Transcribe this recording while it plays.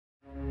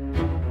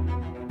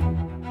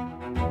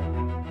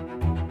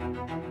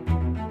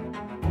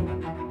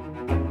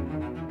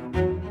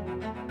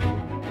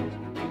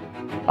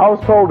I was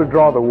told to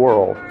draw the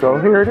world, so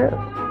here it is.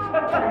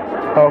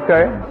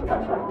 Okay?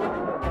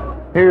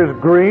 Here's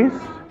Greece.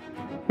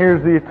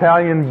 Here's the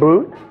Italian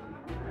boot.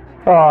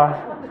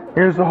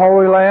 Here's the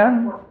Holy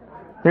Land.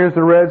 Here's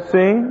the Red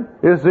Sea.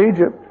 This is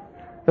Egypt.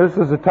 This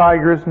is the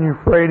Tigris and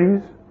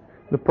Euphrates,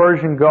 the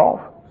Persian Gulf.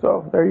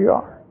 So there you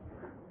are.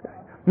 Okay.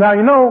 Now,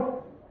 you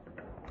know,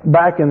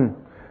 back in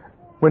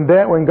when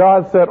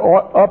God set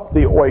up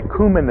the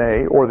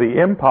oikumene, or the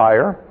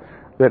empire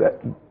that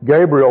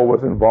Gabriel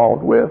was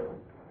involved with,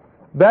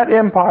 that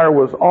empire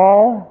was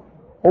all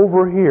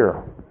over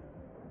here.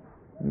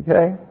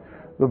 Okay?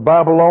 The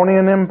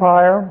Babylonian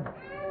Empire,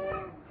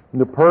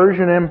 the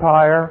Persian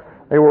Empire,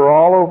 they were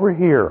all over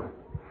here.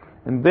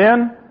 And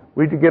then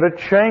we get a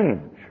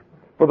change.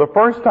 For the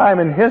first time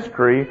in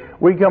history,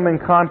 we come in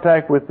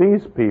contact with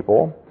these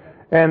people,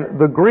 and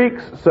the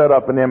Greeks set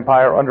up an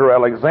empire under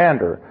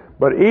Alexander.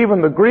 But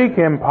even the Greek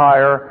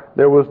Empire,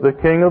 there was the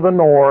king of the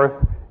north,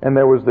 and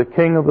there was the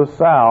king of the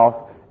south,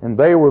 and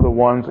they were the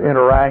ones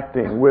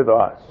interacting with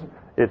us.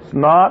 It's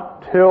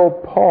not till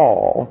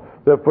Paul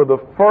that for the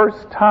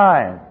first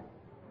time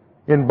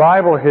in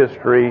Bible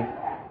history,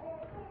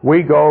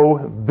 we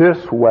go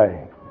this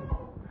way.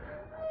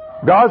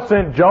 God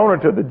sent Jonah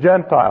to the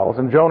Gentiles,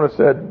 and Jonah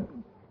said,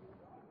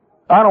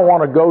 I don't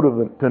want to go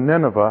to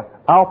Nineveh.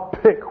 I'll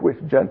pick which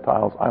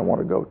Gentiles I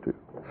want to go to.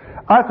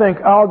 I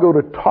think I'll go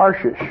to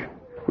Tarshish,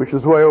 which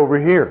is way over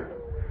here.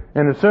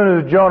 And as soon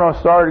as Jonah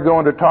started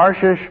going to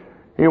Tarshish,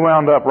 he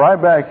wound up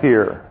right back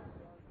here.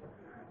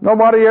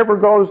 Nobody ever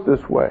goes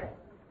this way.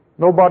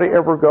 Nobody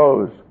ever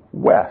goes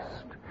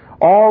west.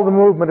 All the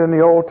movement in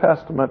the Old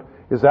Testament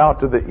is out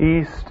to the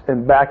east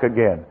and back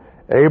again.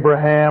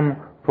 Abraham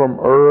from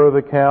Ur of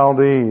the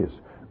Chaldees,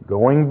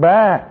 going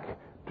back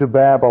to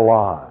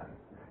Babylon,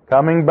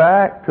 coming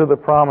back to the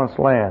Promised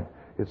Land.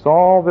 It's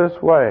all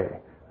this way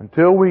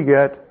until we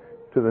get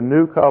to the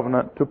New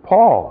Covenant, to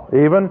Paul.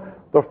 Even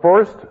the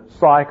first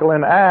cycle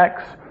in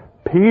Acts,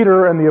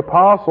 Peter and the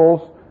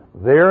apostles,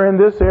 they're in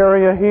this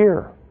area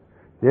here.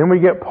 Then we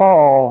get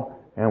Paul,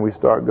 and we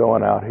start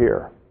going out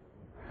here.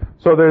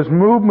 So there's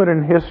movement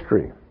in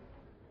history.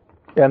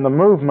 And the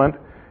movement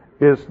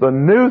is the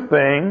new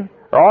thing.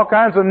 There are all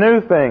kinds of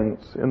new things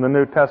in the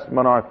New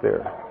Testament, aren't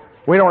there?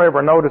 We don't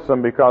ever notice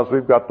them because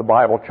we've got the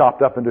Bible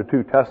chopped up into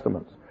two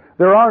testaments.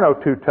 There are no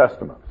two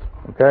testaments,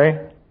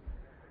 okay?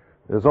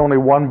 There's only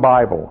one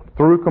Bible,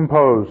 through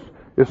composed.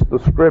 It's the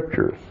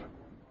Scriptures.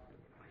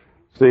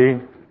 See?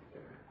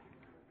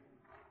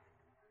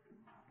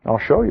 I'll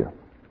show you.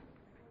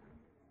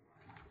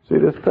 See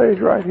this page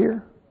right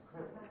here?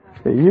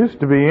 It used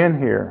to be in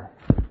here.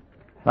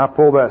 I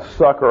pulled that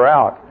sucker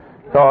out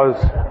because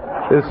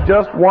it's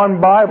just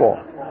one Bible,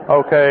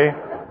 okay?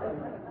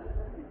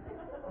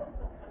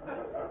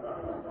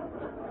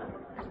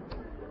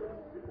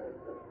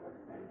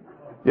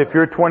 If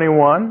you're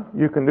 21,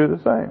 you can do the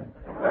same.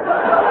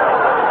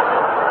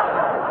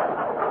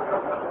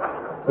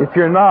 If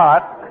you're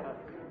not,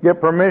 get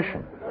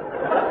permission.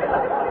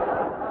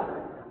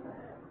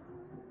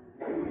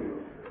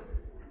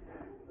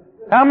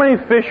 How many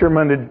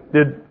fishermen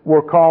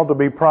were called to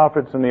be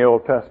prophets in the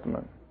Old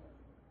Testament?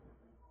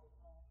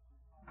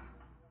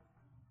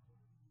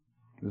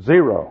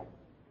 0.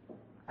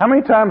 How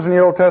many times in the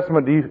Old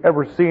Testament do you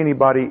ever see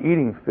anybody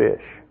eating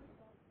fish?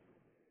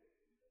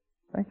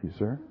 Thank you,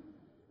 sir.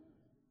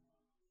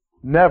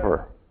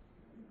 Never.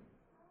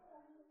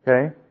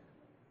 Okay?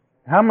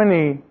 How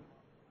many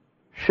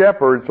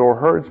shepherds or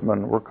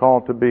herdsmen were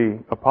called to be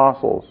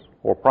apostles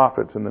or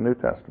prophets in the New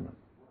Testament?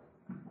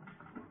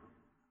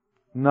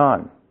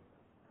 None.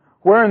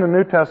 Where in the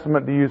New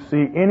Testament do you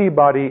see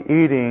anybody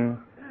eating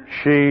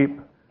sheep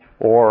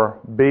or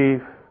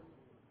beef?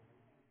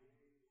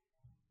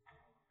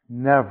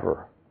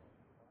 Never.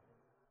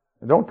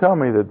 And don't tell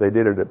me that they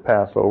did it at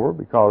Passover,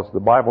 because the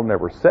Bible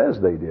never says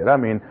they did. I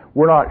mean,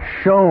 we're not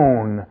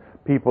shown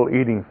people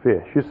eating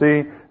fish. You see,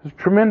 there's a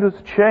tremendous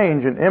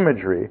change in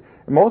imagery.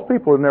 And most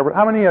people have never,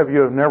 how many of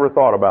you have never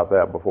thought about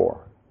that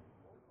before?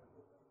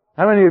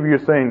 How many of you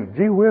are saying,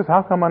 gee whiz,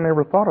 how come I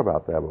never thought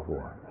about that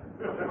before?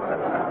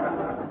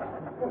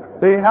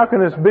 See, how can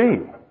this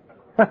be?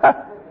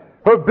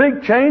 A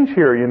big change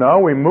here, you know.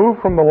 We move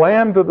from the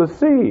land to the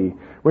sea.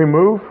 We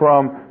move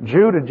from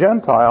Jew to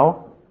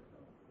Gentile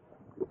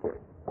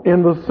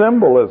in the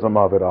symbolism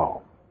of it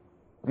all.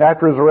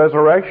 After His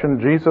resurrection,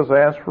 Jesus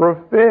asked for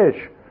a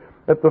fish.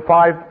 At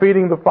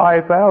feeding the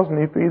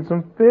 5,000, He feeds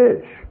them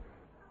fish.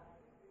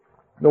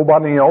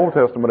 Nobody in the Old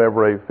Testament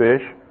ever ate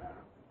fish.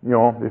 You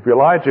know, if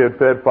Elijah had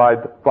fed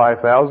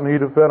 5,000,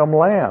 he'd have fed them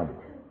lamb.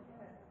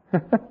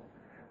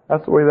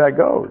 That's the way that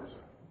goes.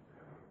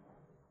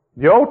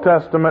 The Old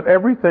Testament,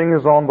 everything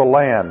is on the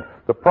land.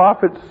 The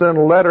prophets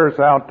send letters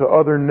out to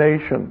other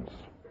nations.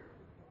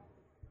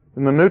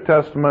 In the New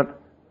Testament,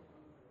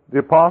 the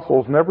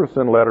apostles never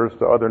send letters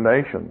to other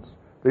nations.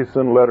 They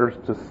send letters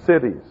to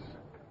cities.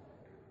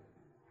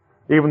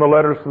 Even the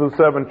letters to the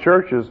 7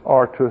 churches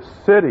are to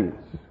cities.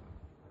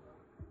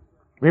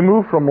 We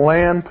move from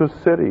land to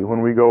city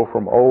when we go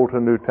from Old to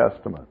New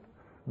Testament.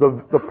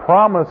 The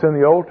promise in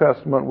the Old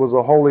Testament was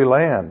a holy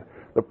land.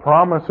 The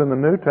promise in the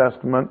New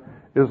Testament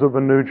is of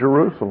a new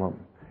Jerusalem.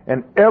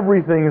 And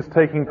everything is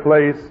taking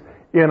place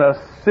in a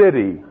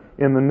city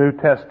in the New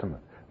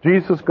Testament.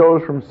 Jesus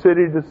goes from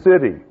city to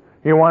city.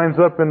 He winds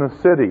up in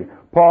a city.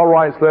 Paul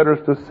writes letters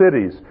to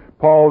cities.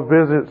 Paul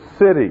visits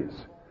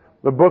cities.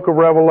 The book of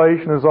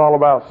Revelation is all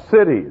about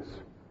cities.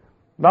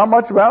 Not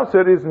much about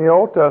cities in the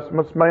Old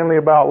Testament. It's mainly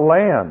about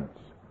lands.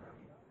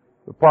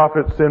 The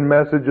prophets send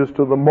messages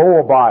to the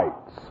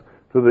Moabites,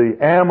 to the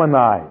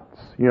Ammonites,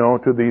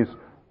 to these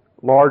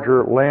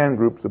larger land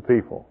groups of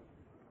people.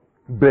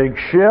 Big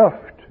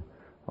shift.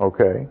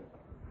 Okay.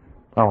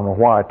 I don't know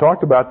why I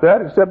talked about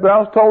that, except that I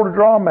was told to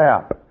draw a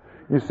map.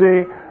 You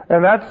see,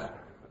 and that's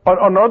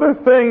another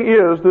thing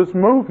is this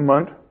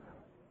movement.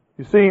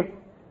 You see,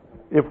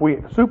 if we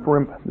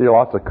there are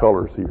lots of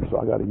colors here, so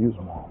I got to use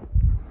them all.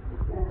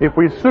 If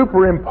we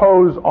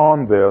superimpose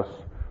on this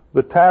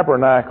the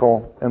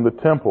tabernacle and the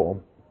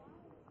temple,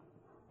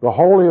 the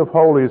Holy of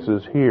Holies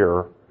is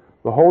here,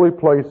 the holy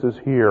place is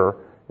here,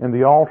 and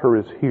the altar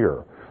is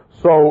here.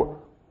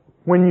 So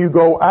when you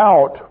go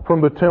out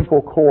from the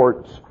temple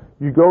courts,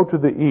 you go to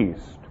the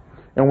east.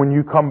 And when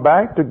you come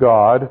back to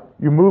God,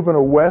 you move in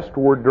a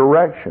westward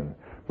direction.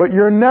 But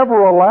you're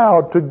never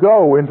allowed to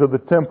go into the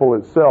temple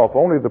itself.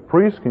 Only the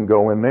priest can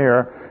go in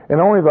there, and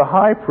only the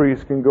high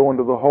priest can go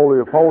into the Holy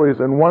of Holies,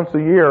 and once a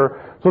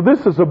year. So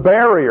this is a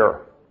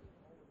barrier.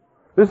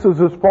 This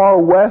is as far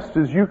west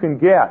as you can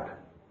get.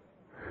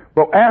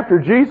 But after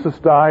Jesus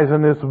dies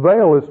and this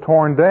veil is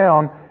torn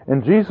down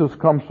and Jesus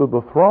comes to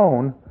the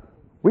throne,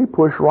 we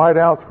push right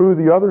out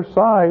through the other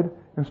side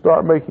and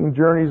start making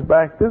journeys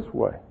back this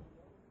way.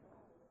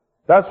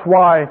 That's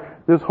why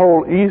this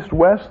whole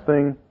east-west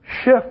thing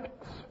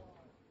shifts.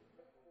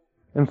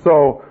 And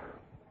so,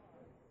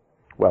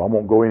 well, I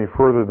won't go any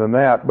further than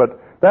that, but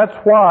that's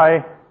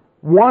why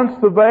once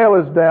the veil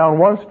is down,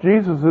 once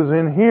Jesus is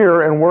in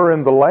here and we're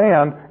in the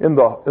land, in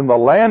the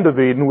land of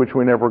Eden, which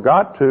we never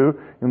got to,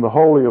 in the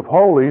Holy of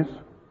Holies,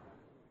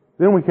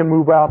 then we can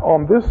move out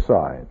on this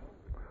side.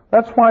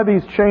 That's why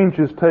these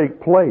changes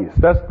take place.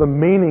 That's the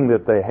meaning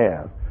that they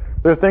have.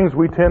 They're things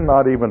we tend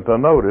not even to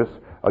notice,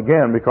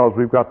 again, because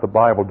we've got the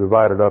Bible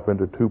divided up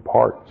into two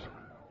parts.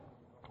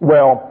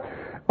 Well,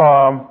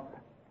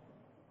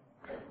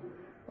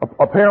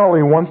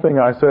 apparently one thing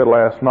I said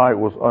last night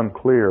was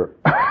unclear.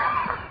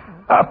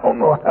 I don't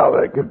know how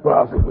that could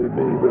possibly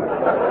be, but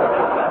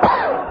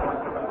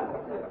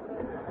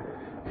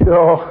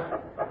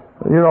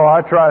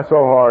I try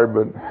so hard,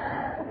 but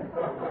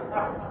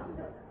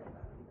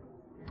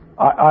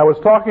I was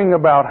talking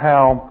about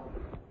how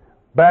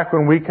back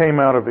when we came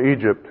out of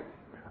Egypt,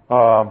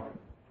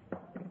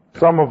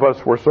 some of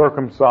us were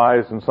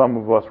circumcised and some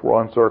of us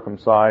were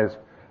uncircumcised,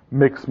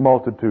 mixed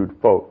multitude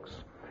folks.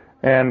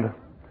 And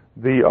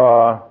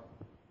the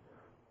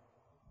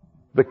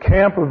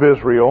camp of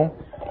Israel,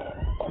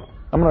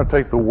 I'm going to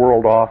take the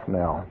world off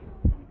now.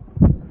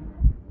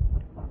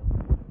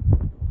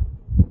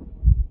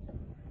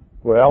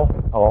 Well,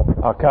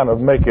 I'll kind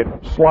of make it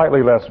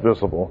slightly less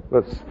visible.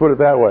 Let's put it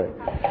that way.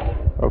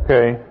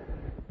 Okay.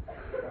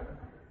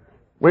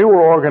 We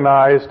were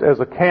organized as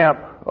a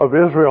camp of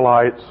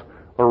Israelites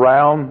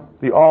around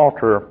the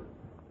altar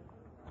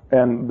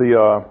and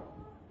the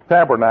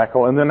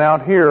tabernacle, and then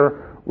out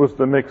here was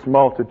the mixed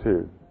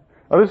multitude.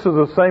 Now this is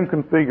the same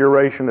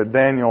configuration that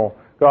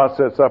God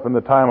sets up in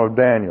the time of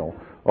Daniel.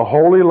 A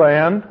holy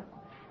land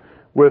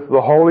with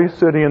the holy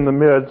city in the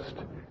midst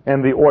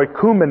and the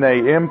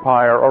oikumene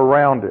empire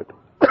around it.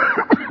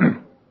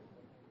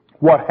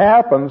 What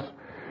happens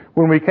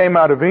when we came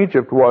out of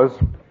Egypt was,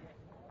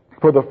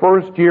 for the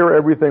first year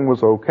everything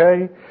was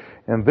okay,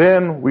 and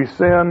then we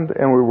sinned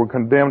and we were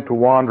condemned to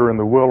wander in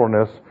the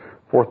wilderness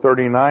for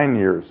 39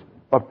 years,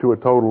 up to a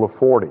total of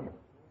 40.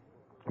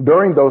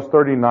 During those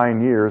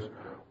 39 years,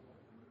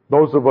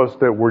 those of us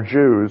that were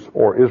Jews,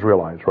 or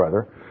Israelites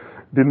rather,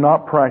 did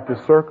not practice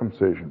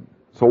circumcision.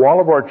 So all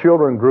of our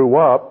children grew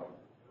up,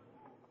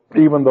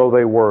 even though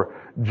they were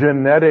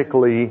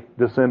genetically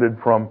descended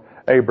from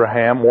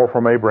Abraham or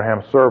from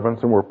Abraham's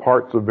servants and were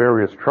parts of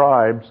various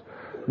tribes,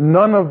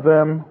 none of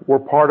them were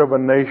part of a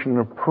nation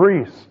of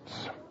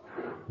priests.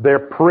 Their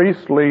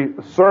priestly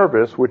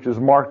service, which is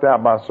marked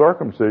out by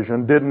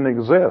circumcision, didn't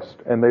exist,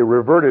 and they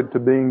reverted to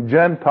being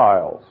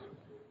Gentiles.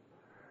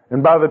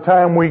 And by the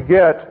time we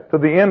get to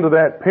the end of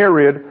that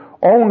period,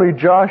 only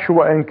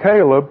Joshua and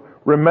Caleb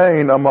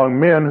remain among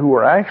men who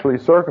are actually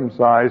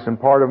circumcised and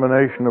part of a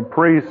nation of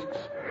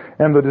priests.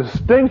 And the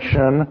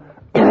distinction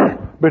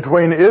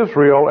between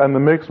Israel and the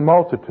mixed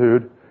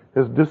multitude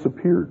has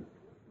disappeared.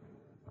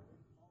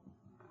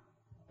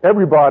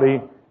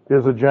 Everybody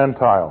is a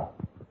Gentile.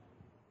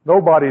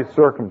 Nobody's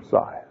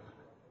circumcised.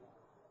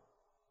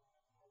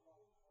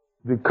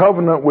 The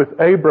covenant with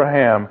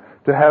Abraham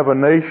to have a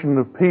nation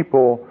of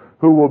people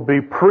who will be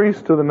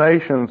priests to the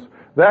nations,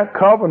 that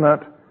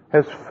covenant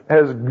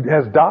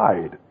has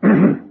died.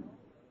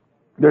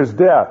 There's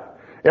death.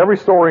 Every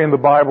story in the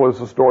Bible is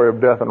a story of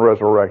death and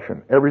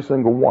resurrection. Every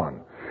single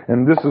one.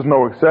 And this is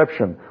no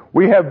exception.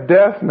 We have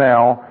death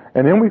now,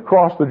 And then we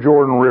cross the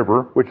Jordan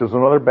River, which is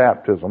another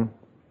baptism.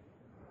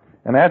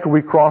 And after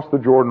we cross the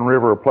Jordan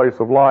River, a place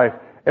of life,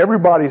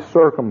 everybody's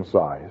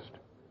circumcised.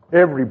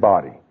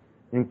 Everybody,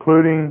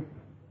 including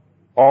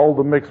all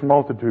the mixed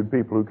multitude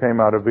people who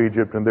came out of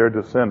Egypt and their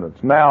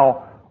descendants.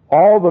 Now,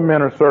 all the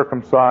men are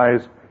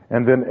circumcised,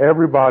 and then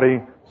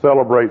everybody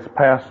celebrates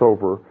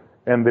Passover,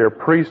 and their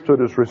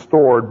priesthood is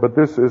restored, but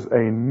this is a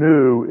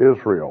new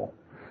Israel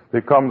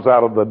that comes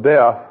out of the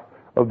death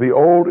of the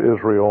old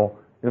Israel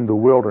in the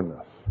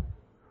wilderness.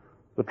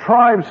 The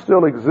tribes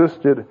still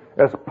existed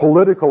as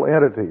political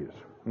entities,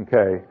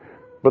 okay?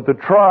 But the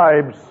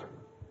tribes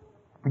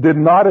did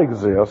not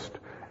exist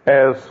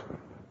as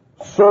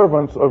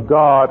servants of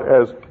God,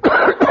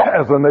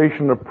 as a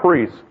nation of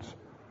priests.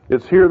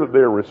 It's here that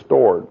they're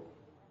restored.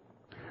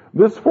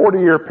 This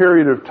 40-year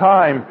period of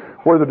time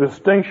where the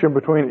distinction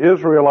between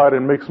Israelite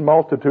and mixed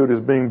multitude is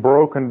being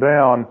broken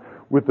down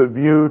with a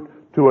view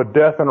to a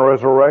death and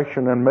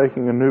resurrection and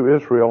making a new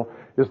Israel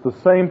is the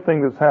same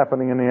thing that's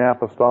happening in the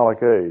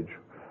apostolic age.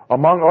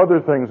 Among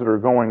other things that are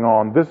going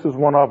on, this is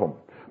one of them.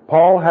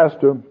 Paul has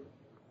to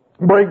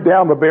break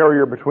down the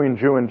barrier between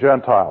Jew and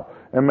Gentile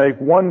and make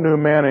one new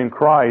man in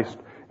Christ,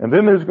 and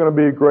then there's going to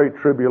be a great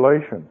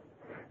tribulation.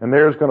 And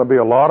there's going to be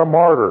a lot of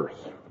martyrs.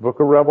 The book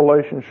of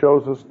Revelation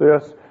shows us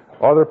this.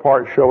 Other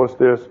parts show us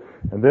this.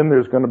 And then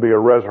there's going to be a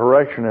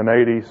resurrection in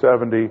AD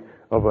 70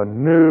 of a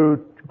new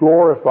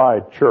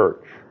glorified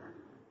church.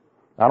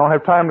 I don't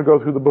have time to go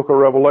through the book of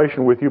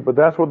Revelation with you, but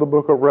that's what the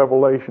book of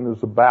Revelation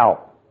is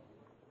about.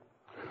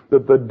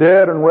 That the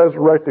dead and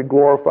resurrected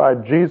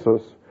glorified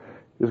Jesus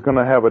is going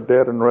to have a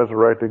dead and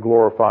resurrected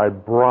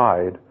glorified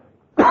bride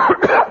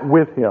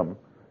with him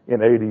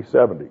in AD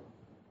 70.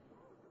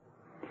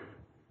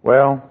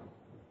 Well,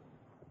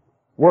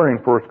 we're in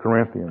 1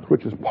 Corinthians,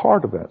 which is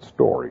part of that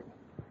story.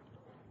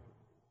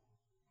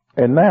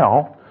 And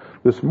now,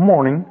 this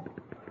morning,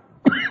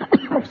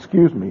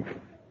 excuse me,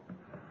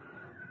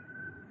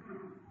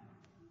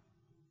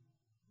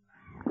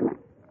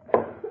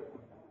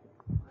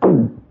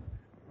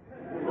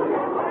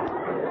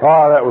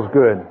 that was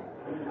good.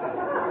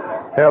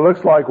 Yeah, it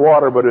looks like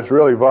water, but it's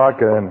really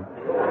vodka, and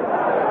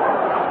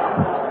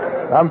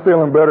I'm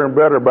feeling better and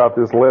better about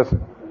this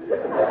lesson.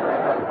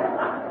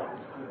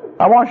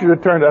 I want you to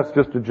turn, that's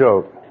just a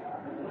joke.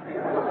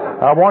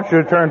 I want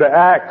you to turn to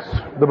Acts,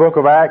 the book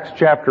of Acts,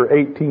 chapter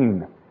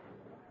 18.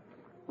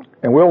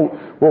 And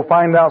we'll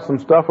find out some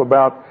stuff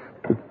about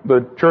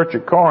the church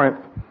at Corinth,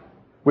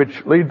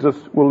 which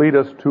will lead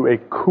us to a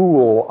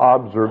cool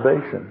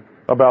observation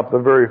about the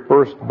very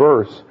first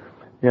verse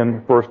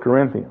in 1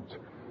 Corinthians.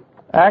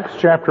 Acts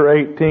chapter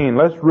 18.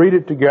 Let's read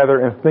it together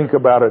and think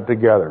about it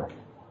together.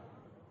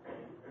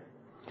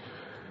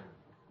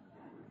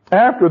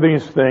 After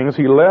these things,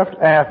 he left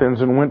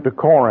Athens and went to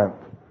Corinth.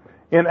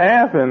 In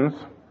Athens,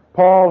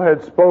 Paul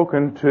had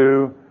spoken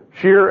to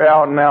sheer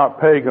out-and-out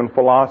pagan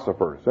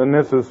philosophers. And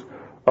this is,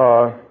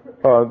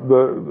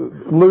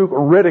 Luke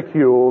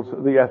ridicules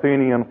the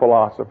Athenian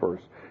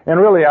philosophers. And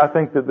really, I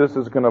think that this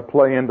is going to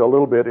play into a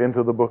little bit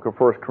into the book of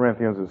 1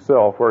 Corinthians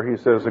itself, where he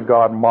says that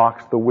God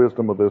mocks the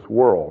wisdom of this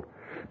world.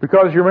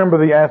 Because you remember,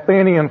 the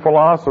Athenian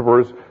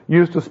philosophers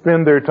used to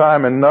spend their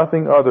time in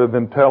nothing other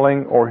than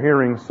telling or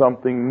hearing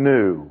something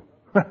new.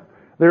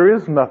 There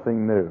is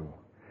nothing new.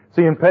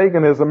 See, in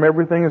paganism,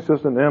 everything is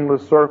just an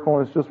endless circle,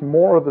 and it's just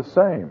more of the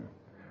same.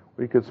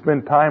 We could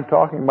spend time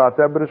talking about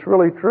that, but it's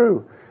really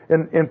true.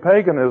 In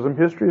paganism,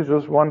 history is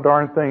just one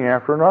darn thing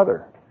after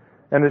another.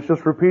 And it's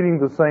just repeating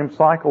the same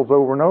cycles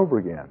over and over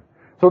again.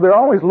 So they're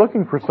always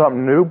looking for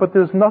something new, but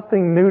there's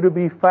nothing new to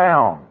be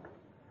found.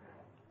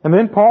 And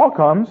then Paul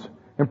comes,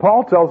 and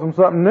Paul tells them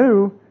something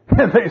new,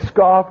 and they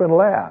scoff and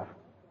laugh.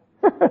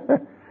 They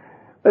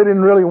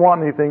didn't really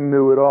want anything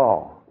new at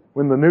all.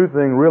 When the new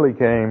thing really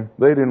came,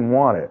 they didn't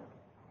want it.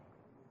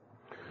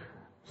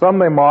 Some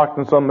they mocked,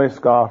 and some they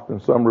scoffed,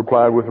 and some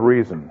replied with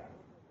reason.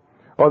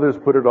 Others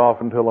put it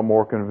off until a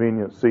more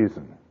convenient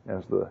season,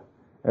 as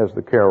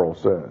the carol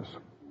says.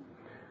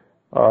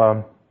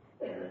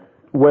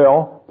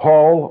 Well,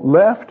 Paul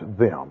left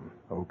them,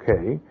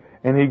 okay,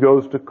 and he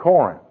goes to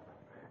Corinth.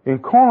 In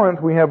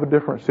Corinth, we have a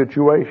different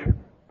situation.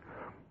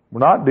 We're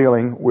not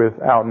dealing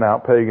with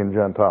out-and-out pagan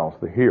Gentiles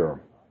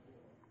here.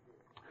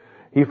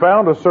 He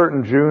found a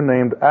certain Jew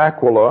named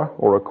Aquila,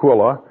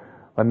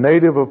 a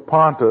native of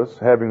Pontus,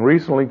 having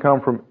recently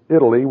come from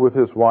Italy with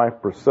his wife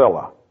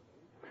Priscilla,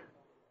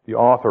 the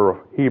author of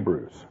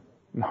Hebrews.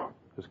 No,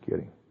 just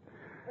kidding.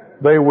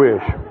 They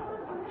wish.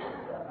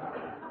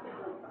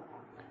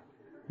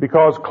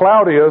 Because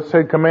Claudius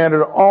had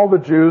commanded all the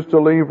Jews to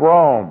leave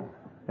Rome,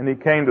 and he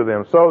came to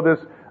them. So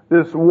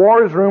this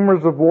wars,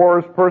 rumors of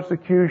wars,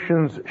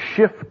 persecutions,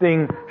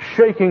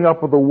 shaking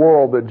up of the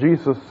world that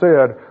Jesus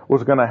said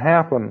was going to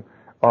happen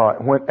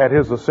at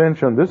his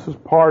ascension, this is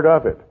part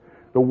of it.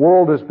 The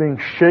world is being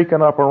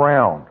shaken up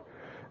around.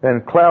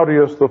 And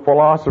Claudius, the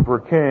philosopher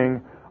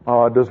king,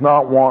 does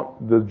not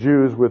want the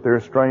Jews with their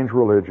strange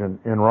religion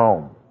in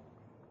Rome.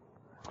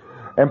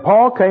 And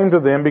Paul came to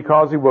them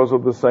because he was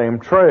of the same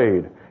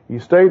trade. He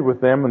stayed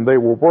with them, and they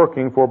were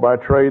working, for by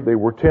trade they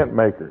were tent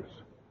makers.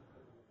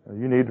 Now,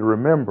 you need to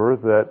remember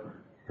that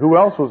who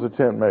else was a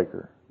tent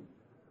maker?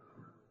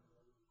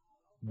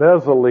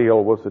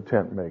 Bezaleel was a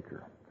tent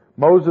maker.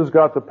 Moses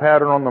got the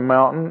pattern on the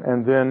mountain,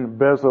 and then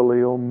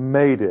Bezaleel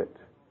made it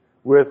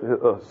with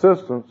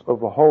assistance of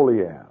the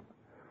Aholiab.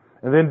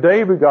 And then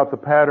David got the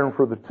pattern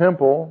for the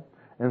temple,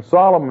 and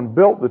Solomon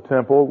built the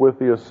temple with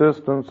the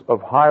assistance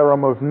of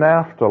Hiram of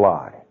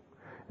Naphtali.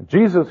 And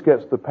Jesus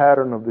gets the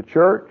pattern of the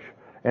church,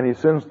 and he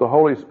sends the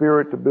Holy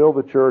Spirit to build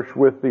the church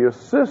with the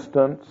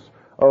assistance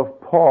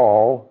of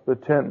Paul, the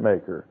tent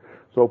maker.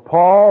 So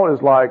Paul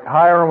is like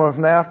Hiram of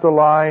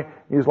Naphtali.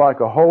 He's like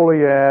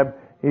Aholiab.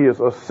 He is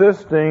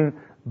assisting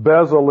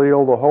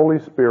Bezaleel, the Holy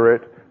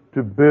Spirit,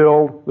 to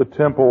build the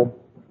temple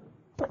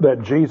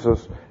that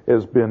Jesus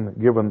has been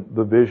given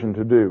the vision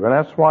to do. And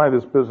that's why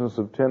this business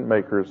of tent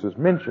makers is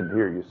mentioned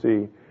here. You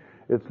see,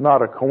 it's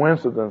not a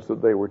coincidence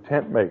that they were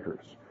tent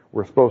makers.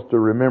 We're supposed to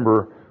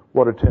remember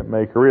what a tent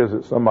maker is.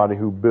 It's somebody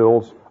who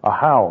builds a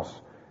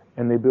house,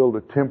 and they build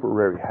a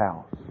temporary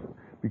house.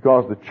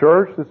 Because the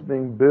church that's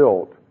being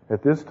built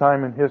at this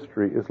time in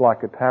history is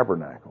like a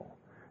tabernacle.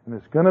 And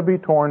it's going to be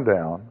torn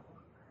down,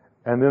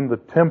 and then the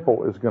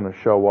temple is going to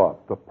show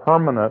up. The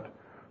permanent,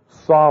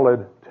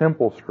 solid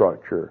temple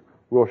structure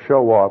will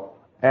show up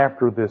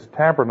after this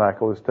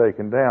tabernacle is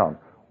taken down.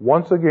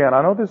 Once again,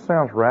 I know this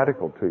sounds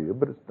radical to you,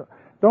 but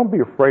don't be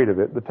afraid of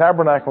it. The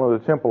tabernacle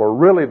and the temple are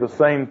really the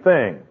same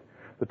thing.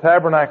 The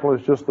tabernacle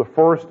is just the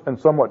first and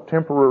somewhat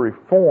temporary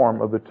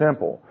form of the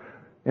temple.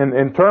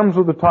 In terms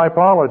of the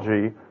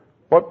typology,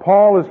 what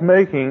Paul is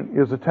making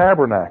is a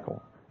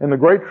tabernacle. In the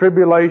Great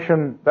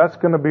Tribulation, that's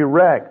going to be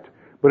wrecked.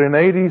 But in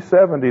AD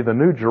 70, the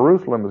New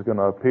Jerusalem is going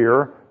to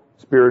appear,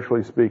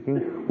 spiritually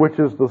speaking, which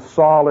is the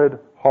solid,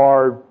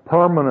 hard,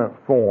 permanent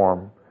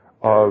form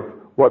of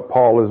what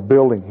Paul is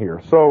building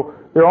here. So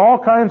there are all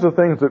kinds of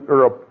things that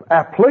are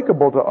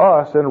applicable to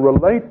us and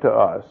relate to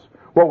us.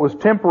 What was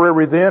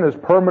temporary then is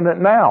permanent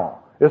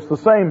now. It's the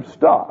same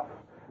stuff.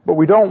 But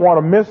we don't want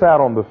to miss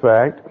out on the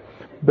fact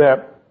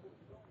that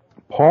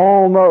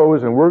Paul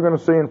knows, and we're going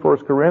to see in 1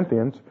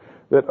 Corinthians,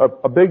 that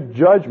a big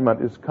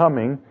judgment is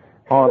coming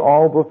on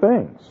all the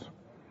things.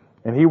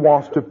 And he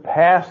wants to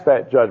pass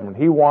that judgment.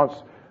 He wants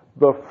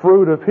the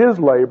fruit of his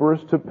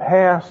labors to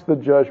pass the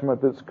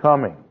judgment that's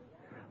coming,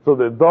 so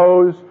that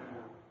those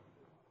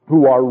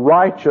who are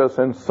righteous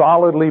and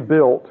solidly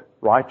built,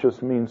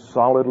 righteous means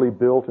solidly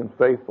built and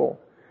faithful,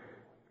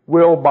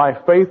 will by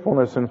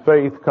faithfulness and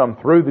faith come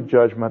through the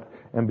judgment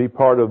and be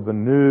part of the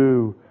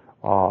new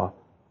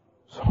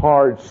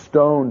hard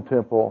stone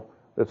temple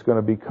that's going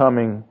to be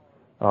coming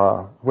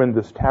when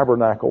this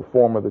tabernacle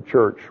form of the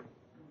church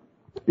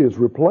is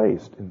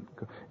replaced and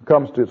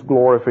comes to its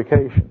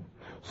glorification.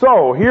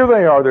 So here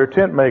they are, they're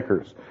tent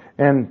makers,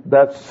 and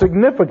that's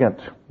significant.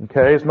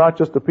 Okay, it's not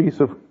just a piece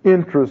of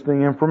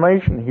interesting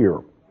information here.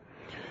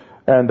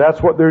 And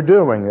that's what they're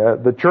doing.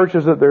 The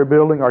churches that they're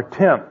building are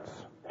tents,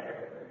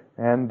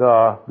 and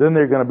then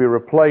they're going to be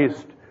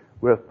replaced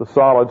with the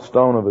solid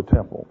stone of the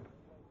temple.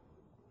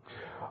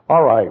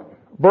 All right.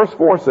 Verse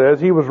 4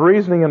 says, he was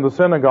reasoning in the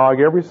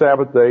synagogue every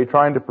Sabbath day,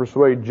 trying to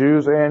persuade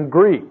Jews and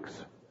Greeks.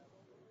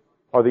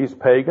 Are these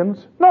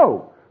pagans?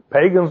 No.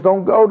 Pagans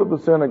don't go to the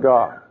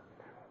synagogue.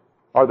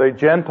 Are they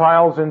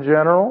Gentiles in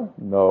general?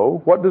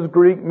 No. What does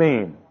Greek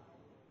mean?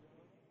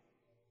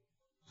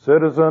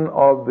 Citizen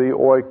of the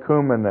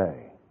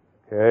oikumene.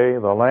 Okay,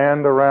 the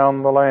land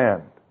around the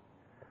land.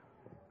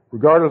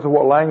 Regardless of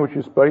what language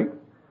you speak,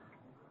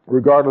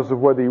 regardless of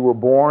whether you were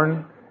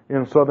born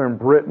in southern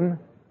Britain,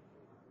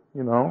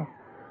 you know,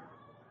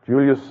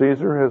 Julius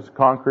Caesar has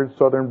conquered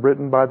southern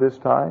Britain by this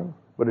time.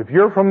 But if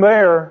you're from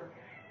there,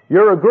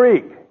 you're a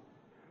Greek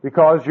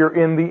because you're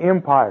in the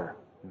empire.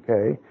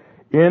 Okay?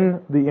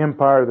 In the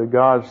empire that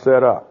God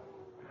set up.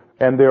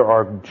 And there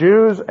are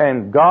Jews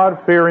and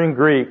God-fearing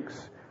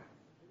Greeks,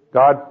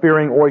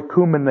 God-fearing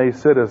oikumene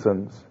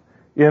citizens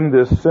in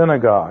this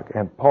synagogue.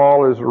 And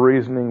Paul is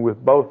reasoning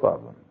with both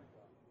of them.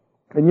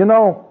 And you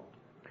know,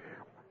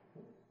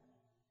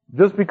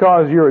 just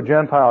because you're a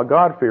Gentile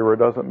God-fearer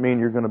doesn't mean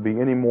you're going to be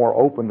any more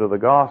open to the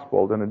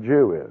gospel than a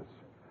Jew is.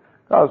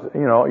 Because,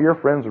 you know, your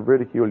friends have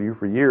ridiculed you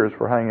for years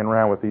for hanging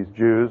around with these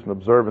Jews and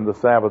observing the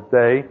Sabbath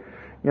day.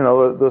 You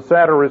know, the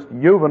satirist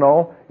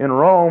Juvenal in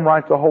Rome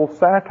writes a whole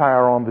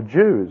satire on the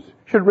Jews. You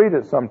should read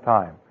it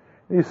sometime.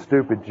 These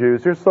stupid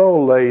Jews, they're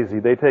so lazy.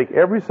 They take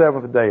every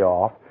seventh day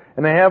off,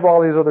 and they have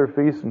all these other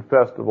feasts and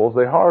festivals.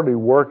 They hardly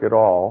work at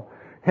all.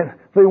 And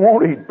they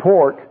won't eat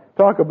pork.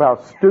 Talk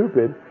about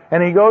stupid.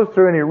 And he goes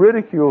through and he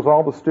ridicules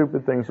all the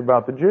stupid things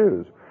about the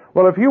Jews.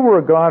 Well, if you were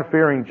a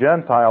God-fearing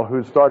Gentile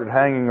who started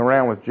hanging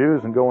around with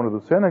Jews and going to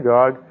the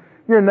synagogue,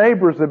 your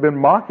neighbors have been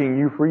mocking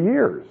you for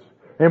years.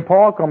 And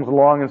Paul comes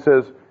along and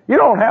says, you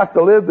don't have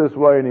to live this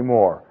way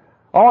anymore.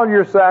 All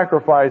your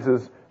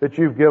sacrifices that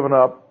you've given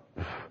up,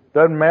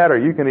 doesn't matter.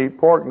 You can eat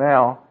pork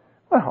now.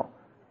 Well,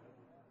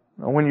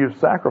 when you've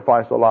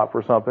sacrificed a lot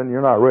for something,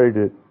 you're not ready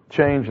to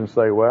change and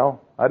say,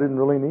 well, I didn't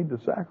really need to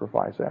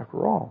sacrifice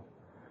after all.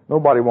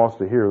 Nobody wants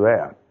to hear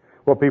that.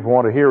 What people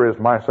want to hear is,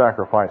 my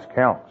sacrifice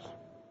counts.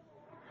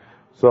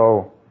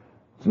 So,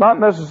 it's not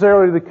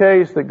necessarily the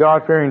case that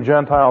God-fearing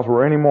Gentiles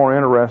were any more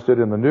interested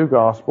in the new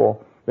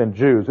gospel than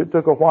Jews. It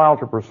took a while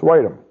to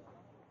persuade them.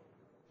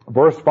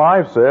 Verse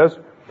 5 says,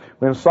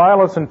 when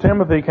Silas and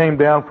Timothy came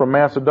down from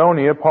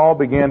Macedonia, Paul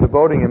began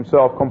devoting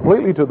himself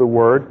completely to the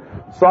Word,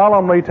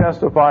 solemnly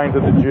testifying to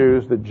the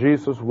Jews that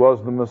Jesus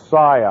was the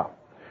Messiah.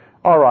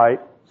 All right,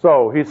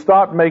 so he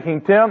stopped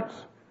making tents.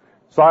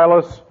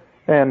 Silas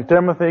and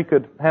Timothy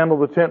could handle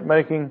the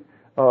tent-making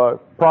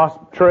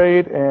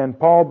trade, and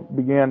Paul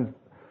began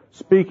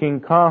speaking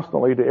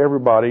constantly to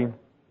everybody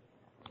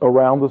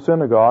around the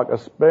synagogue,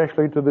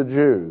 especially to the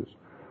Jews,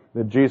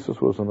 that Jesus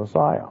was the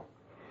Messiah.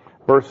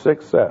 Verse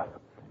 6 saith,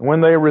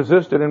 when they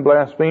resisted and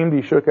blasphemed,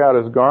 he shook out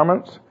his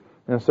garments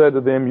and said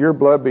to them, your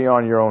blood be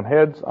on your own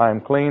heads. I am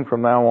clean.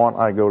 From now on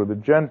I go to the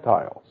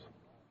Gentiles.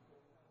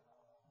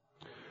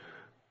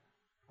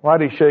 Why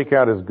did he shake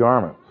out his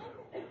garments?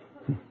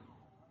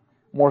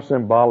 More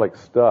symbolic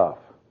stuff.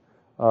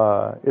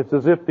 It's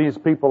as if these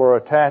people are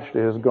attached to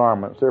his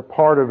garments. They're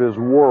part of his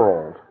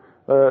world.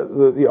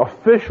 The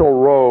official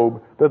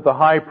robe that the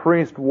high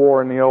priest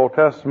wore in the Old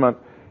Testament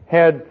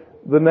had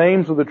the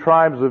names of the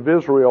tribes of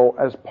Israel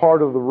as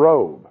part of the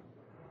robe.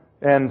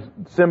 And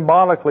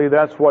symbolically,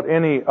 that's what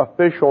any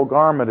official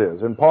garment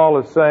is. And Paul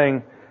is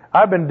saying,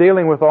 I've been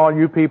dealing with all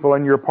you people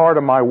and you're part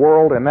of my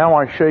world, and now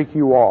I shake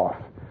you off.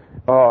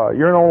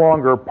 You're no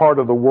longer part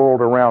of the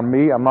world around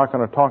me. I'm not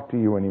going to talk to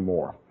you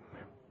anymore.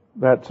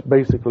 That's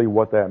basically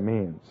what that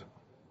means.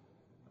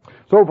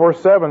 So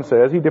verse 7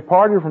 says, he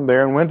departed from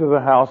there and went to the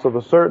house of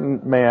a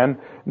certain man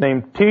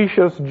named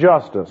Titius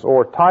Justus,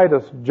 or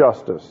Titus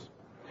Justus,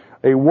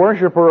 a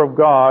worshiper of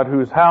God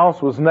whose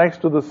house was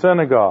next to the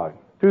synagogue.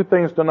 Two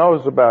things to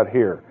notice about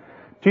here.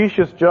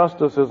 Titius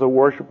Justus is a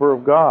worshiper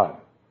of God.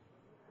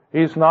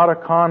 He's not a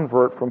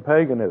convert from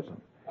paganism.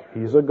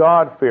 He's a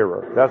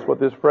God-fearer. That's what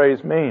this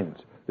phrase means.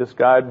 This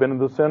guy had been in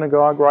the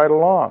synagogue right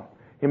along.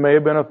 He may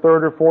have been a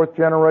third or fourth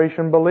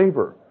generation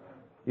believer.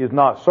 He's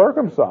not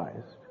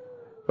circumcised,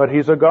 but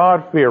he's a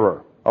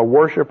God-fearer, a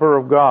worshiper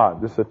of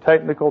God. This is a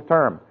technical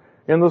term.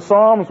 In the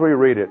Psalms we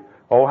read it.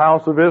 O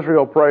house of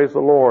Israel, praise the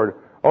Lord.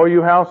 O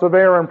you house of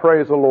Aaron,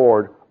 praise the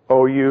Lord.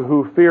 O you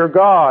who fear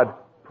God,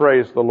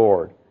 praise the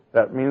Lord.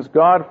 That means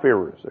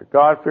God-fearers. There are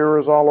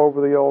God-fearers all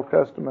over the Old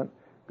Testament,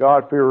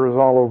 God-fearers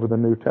all over the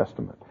New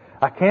Testament.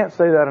 I can't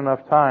say that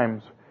enough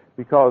times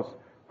because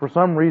for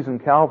some reason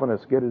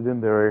Calvinists get it in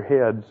their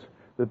heads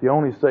that the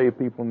only saved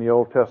people in the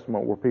Old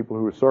Testament were people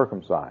who were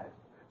circumcised.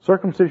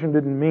 Circumcision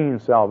didn't mean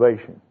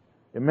salvation.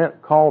 It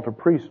meant call to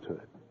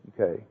priesthood.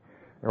 Okay?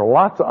 There are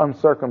lots of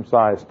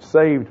uncircumcised,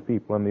 saved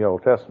people in the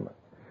Old Testament.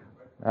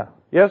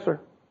 Yes, sir?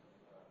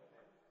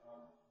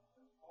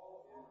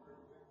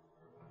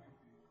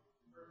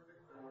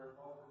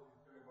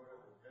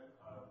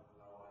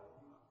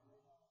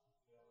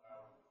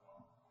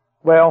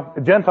 Well,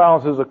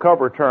 Gentiles is a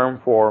cover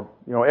term for,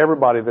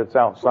 everybody that's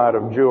outside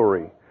of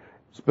Jewry.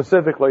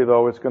 Specifically,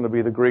 though, it's going to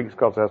be the Greeks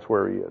because that's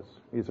where he is.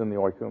 He's in the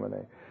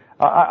oikumene.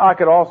 I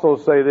could also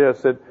say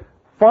this, that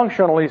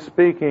functionally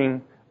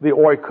speaking, the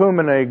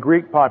oikumene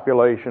Greek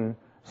population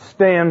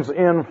stands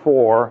in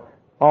for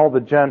all the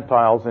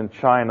Gentiles in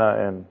China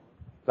and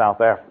South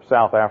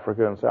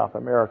Africa and South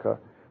America.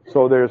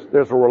 So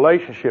there's a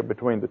relationship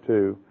between the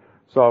two.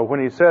 So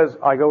when he says,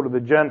 I go to the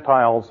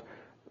Gentiles,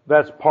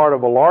 that's part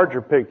of a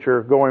larger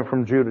picture going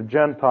from Jew to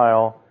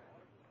Gentile,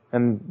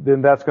 and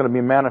then that's going to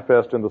be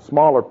manifest in the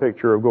smaller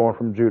picture of going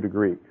from Jew to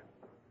Greek.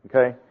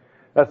 Okay?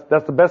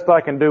 That's the best I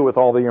can do with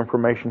all the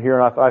information here,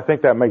 and I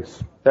think that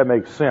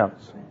makes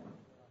sense.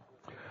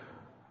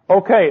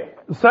 Okay,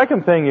 the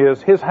second thing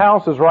is, his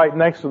house is right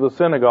next to the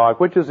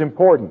synagogue, which is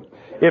important.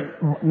 If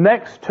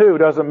next to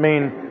doesn't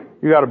mean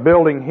you got a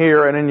building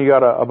here, and then you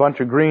got a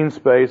bunch of green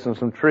space and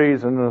some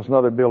trees, and there's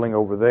another building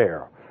over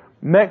there.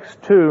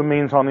 Next to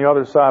means on the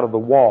other side of the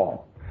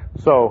wall.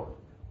 So,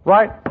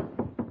 right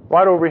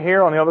over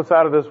here on the other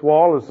side of this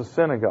wall is the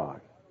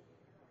synagogue.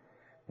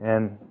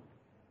 And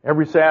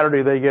every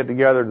Saturday they get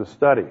together to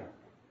study.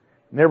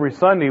 And every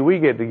Sunday we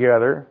get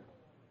together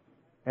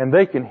and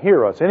they can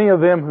hear us. Any of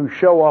them who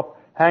show up,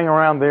 hang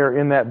around there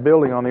in that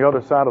building on the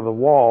other side of the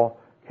wall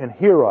can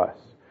hear us.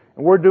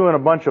 And we're doing a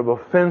bunch of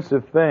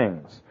offensive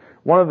things.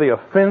 One of the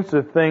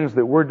offensive things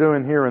that we're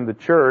doing here in the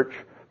church,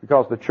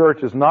 because the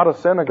church is not a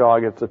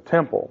synagogue, it's a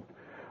temple,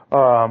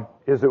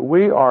 is that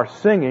we are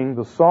singing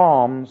the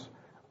psalms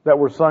that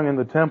were sung in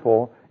the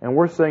temple, and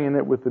we're singing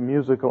it with the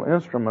musical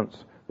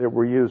instruments that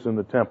were used in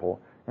the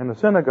temple. In the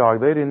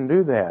synagogue, they didn't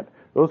do that.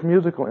 Those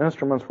musical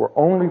instruments were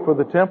only for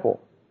the temple.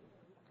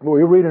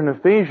 We read in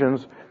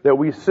Ephesians that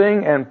we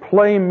sing and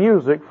play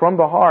music from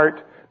the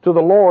heart to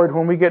the Lord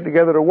when we get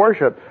together to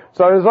worship.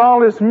 So there's all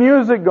this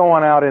music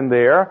going out in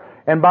there,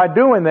 and by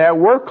doing that,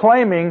 we're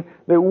claiming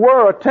that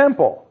we're a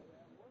temple.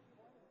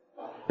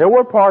 That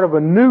we're part of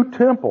a new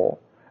temple,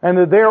 and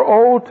that their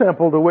old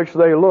temple to which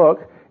they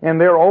look and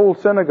their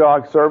old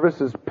synagogue service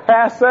is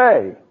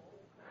passé.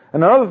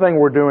 Another thing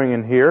we're doing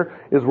in here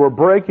is we're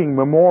breaking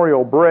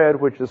memorial bread,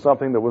 which is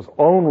something that was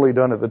only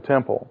done at the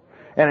temple.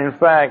 And in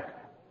fact,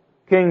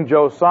 King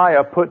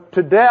Josiah put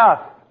to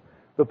death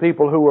the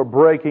people who were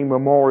breaking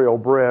memorial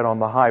bread on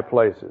the high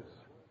places.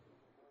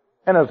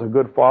 And as a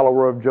good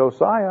follower of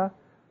Josiah,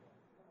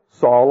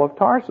 Saul of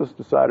Tarsus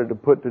decided to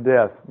put to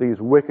death these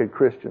wicked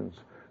Christians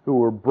who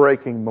were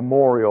breaking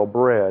memorial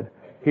bread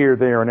here,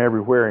 there, and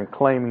everywhere and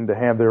claiming to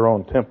have their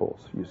own temples.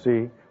 You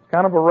see, it's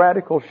kind of a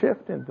radical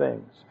shift in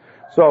things.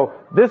 So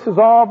this is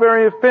all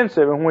very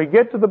offensive. And when we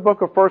get to the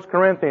book of 1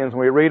 Corinthians,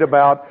 we read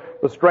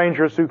about the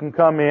strangers who can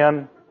come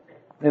in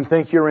and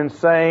think you're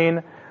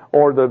insane,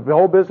 or the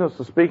whole business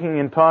of speaking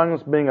in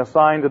tongues being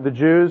assigned to the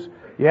Jews.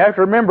 You have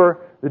to remember,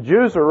 the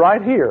Jews are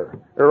right here.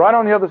 They're right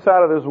on the other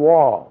side of this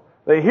wall.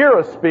 They hear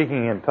us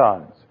speaking in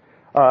tongues.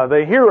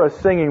 They hear us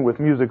singing with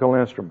musical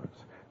instruments.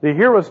 They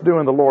hear us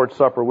doing the Lord's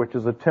Supper, which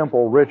is a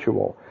temple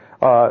ritual.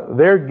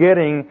 They're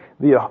getting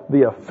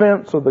the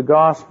offense of the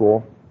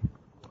gospel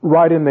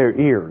right in their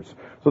ears.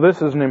 So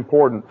this is an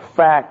important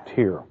fact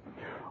here.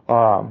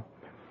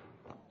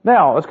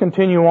 Now, let's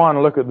continue on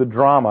and look at the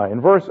drama.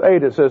 In verse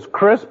 8 it says,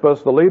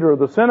 Crispus, the leader of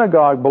the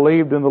synagogue,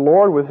 believed in the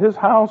Lord with his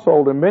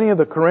household, and many of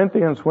the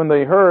Corinthians, when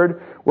they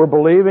heard, were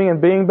believing and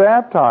being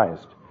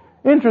baptized.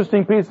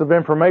 Interesting piece of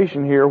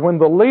information here. When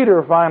the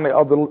leader finally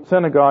of the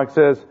synagogue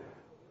says,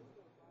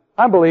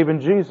 I believe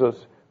in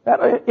Jesus,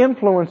 that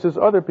influences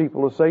other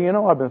people to say,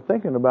 I've been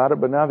thinking about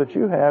it, but now that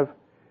you have,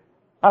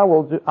 I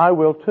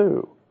will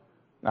too.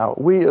 Now,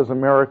 we as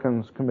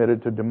Americans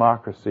committed to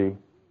democracy,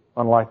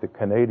 unlike the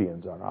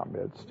Canadians in our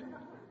midst,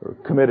 who are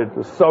committed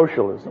to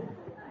socialism.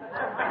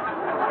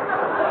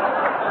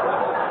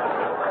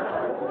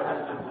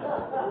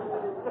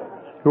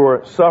 Who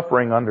are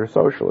suffering under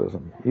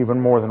socialism, even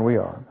more than we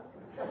are.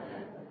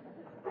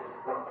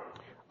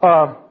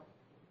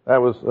 That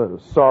was a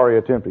sorry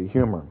attempt at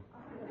humor.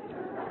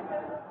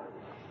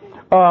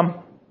 We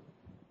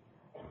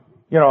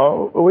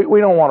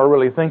don't want to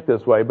really think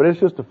this way, but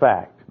it's just a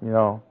fact.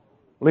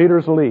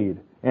 Leaders lead.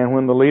 And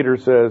when the leader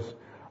says,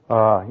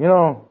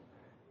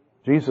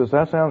 Jesus,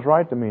 that sounds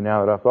right to me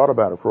now that I've thought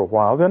about it for a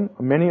while, then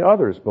many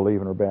others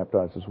believe and are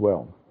baptized as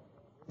well.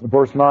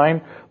 Verse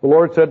 9, the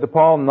Lord said to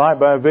Paul in the night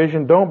by a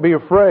vision, don't be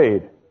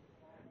afraid,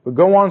 but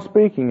go on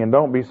speaking and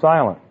don't be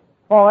silent.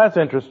 Well, that's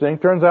interesting.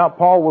 Turns out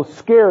Paul was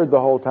scared the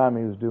whole time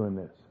he was doing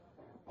this.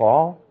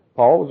 Paul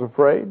was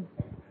afraid.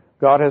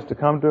 God has to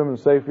come to him and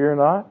say, fear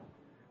not.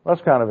 Well,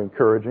 that's kind of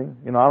encouraging.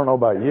 I don't know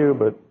about you,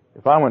 but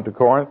if I went to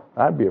Corinth,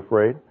 I'd be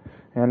afraid.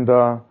 And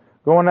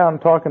going out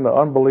and talking to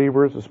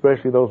unbelievers,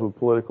 especially those with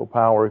political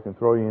power who can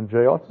throw you in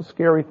jail, it's a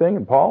scary thing.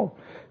 And Paul,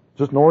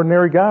 just an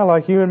ordinary guy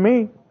like you and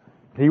me,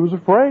 he was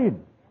afraid.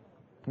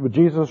 But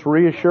Jesus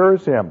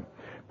reassures him.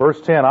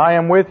 Verse 10, I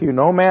am with you.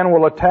 No man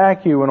will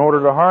attack you in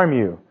order to harm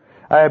you.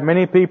 I have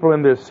many people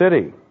in this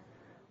city.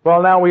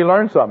 Well, now we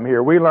learned something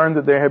here. We learned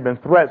that there have been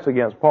threats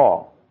against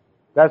Paul.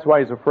 That's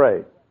why he's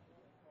afraid.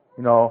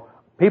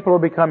 People are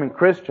becoming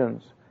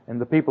Christians,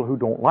 and the people who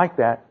don't like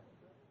that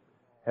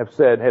have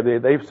said,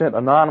 they've sent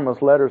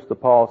anonymous letters to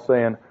Paul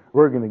saying,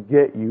 we're going to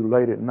get you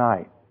late at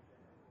night.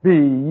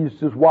 You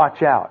just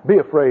watch out. Be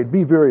afraid.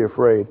 Be very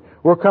afraid.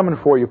 We're coming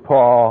for you,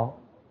 Paul.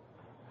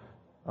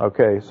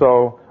 Okay,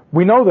 so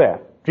we know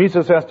that.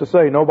 Jesus has to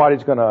say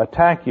nobody's going to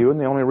attack you, and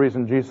the only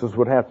reason Jesus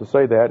would have to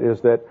say that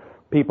is that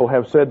people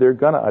have said they're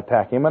going to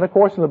attack him. And of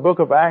course in the book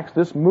of Acts,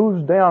 this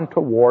moves down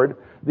toward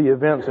the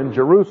events in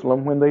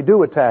Jerusalem when they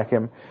do attack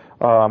him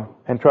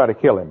and try to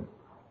kill him.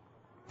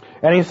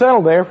 And he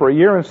settled there for 1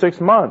 year and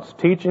 6 months,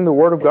 teaching the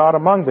word of God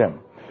among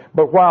them.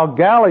 But while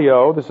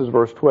Gallio, this is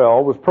verse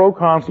 12, was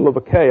proconsul of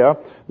Achaia,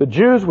 the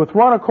Jews with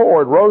one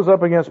accord rose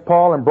up against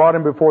Paul and brought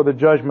him before the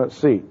judgment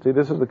seat. See,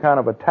 this is the kind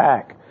of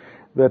attack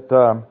that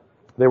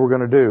they were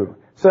going to do,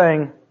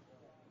 saying,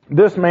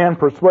 this man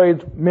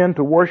persuades men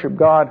to worship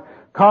God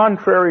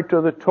contrary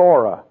to the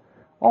Torah.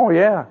 Oh,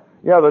 yeah.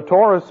 Yeah, the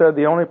Torah said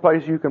the only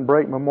place you can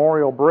break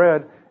memorial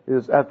bread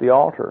is at the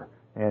altar.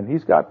 And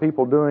he's got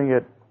people doing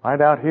it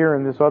right out here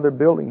in this other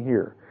building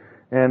here.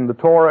 And the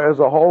Torah as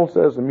a whole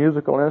says the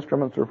musical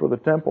instruments are for the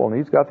temple, and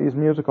he's got these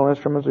musical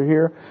instruments are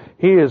here.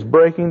 He is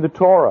breaking the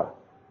Torah.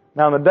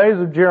 Now, in the days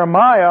of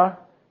Jeremiah,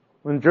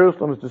 when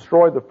Jerusalem was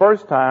destroyed the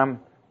first time,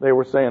 they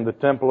were saying the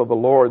temple of the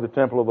Lord, the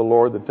temple of the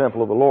Lord, the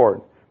temple of the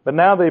Lord. But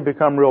now they've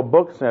become real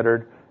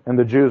book-centered, and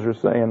the Jews are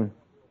saying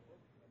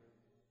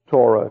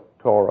Torah,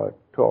 Torah,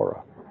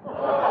 Torah.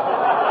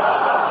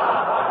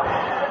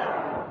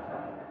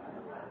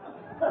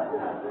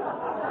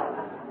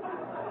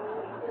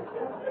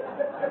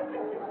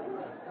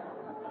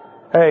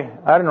 Hey,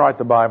 I didn't write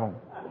the Bible.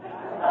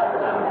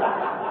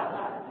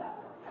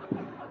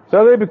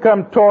 So they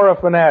become Torah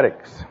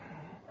fanatics.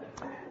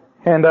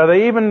 And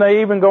they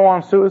even go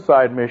on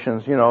suicide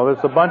missions.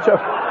 There's a bunch of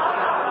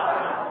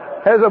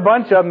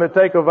them that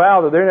take a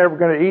vow that they're never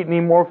going to eat any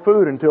more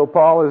food until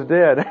Paul is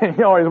dead. And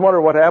you always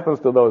wonder what happens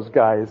to those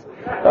guys.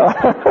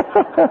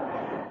 At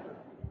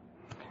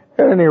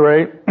any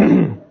rate,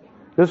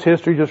 this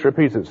history just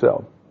repeats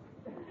itself.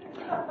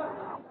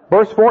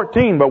 Verse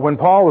 14, but when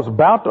Paul was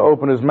about to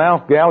open his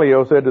mouth,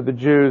 Gallio said to the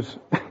Jews,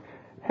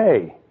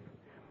 hey,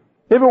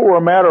 If it were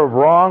a matter of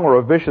wrong or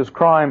a vicious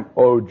crime,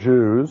 O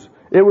Jews,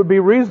 it would be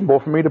reasonable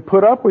for me to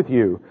put up with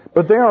you.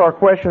 But these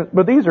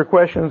are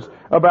questions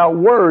about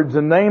words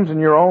and names in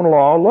your own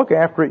law. Look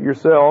after it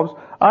yourselves.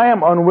 I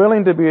am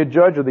unwilling to be a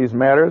judge of these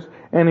matters.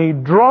 And he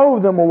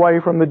drove them away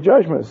from the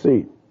judgment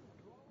seat.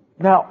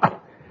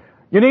 Now,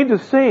 you need to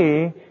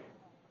see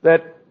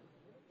that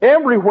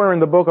everywhere in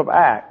the book of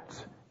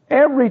Acts,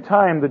 every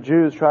time the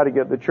Jews try to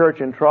get the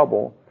church in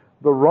trouble,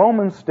 the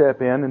Romans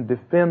step in and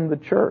defend the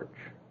church.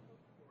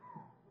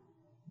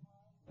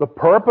 The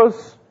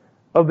purpose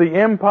of the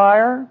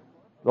empire,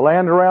 the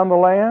land around the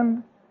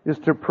land, is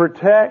to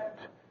protect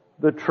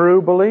the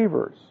true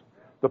believers.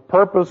 The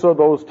purpose of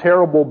those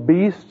terrible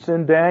beasts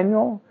in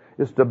Daniel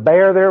is to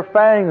bear their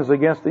fangs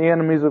against the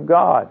enemies of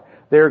God.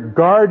 They're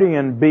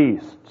guardian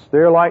beasts.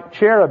 They're like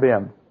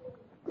cherubim.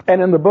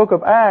 And in the book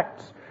of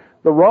Acts,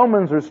 the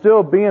Romans are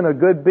still being a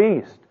good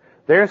beast.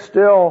 They're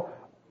still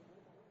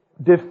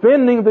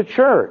defending the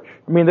church.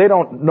 I mean, they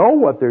don't know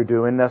what they're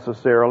doing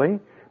necessarily,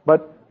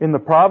 but in the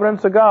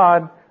providence of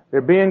God,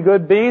 they're being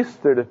good beasts,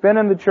 they're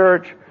defending the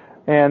church,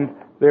 and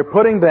they're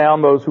putting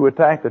down those who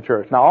attack the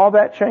church. Now, all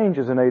that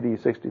changes in AD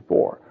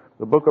 64.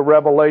 The book of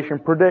Revelation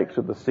predicts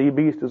that the sea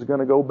beast is going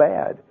to go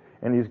bad,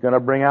 and he's going to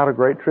bring out a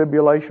great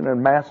tribulation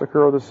and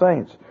massacre of the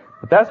saints.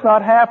 But that's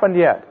not happened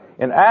yet.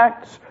 In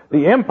Acts,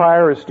 the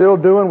empire is still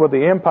doing what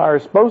the empire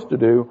is supposed to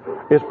do,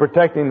 is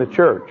protecting the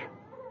church.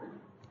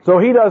 So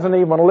he doesn't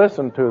even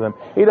listen to them.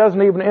 He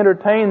doesn't even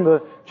entertain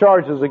the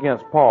charges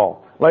against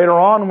Paul. Later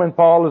on, when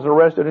Paul is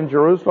arrested in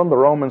Jerusalem, the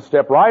Romans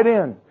step right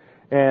in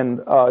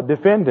and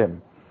defend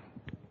him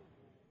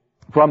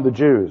from the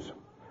Jews.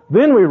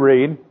 Then we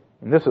read,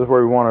 and this is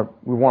where we want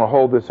to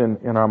hold this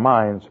in our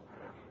minds.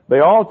 They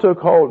all took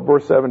hold,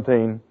 verse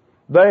 17,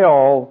 they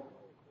all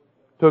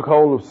took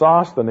hold of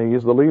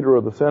Sosthenes, the leader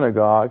of the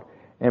synagogue,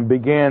 and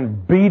began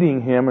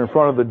beating him in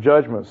front of the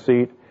judgment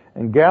seat,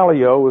 and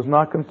Gallio was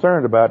not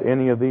concerned about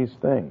any of these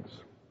things.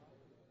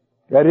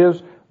 That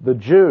is, the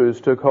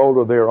Jews took hold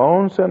of their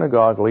own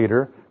synagogue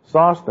leader,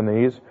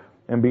 Sosthenes,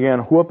 and began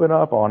whooping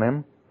up on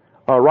him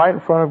right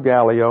in front of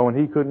Gallio, and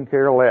he couldn't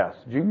care less.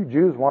 You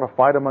Jews want to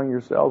fight among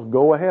yourselves?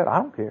 Go ahead. I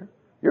don't care.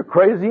 You're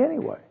crazy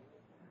anyway.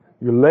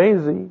 You're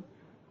lazy. You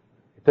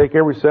take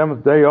every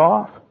seventh day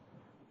off.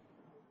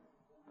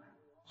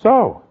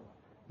 So,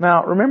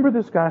 now remember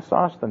this guy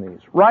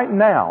Sosthenes. Right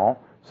now,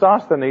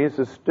 Sosthenes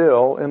is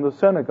still in the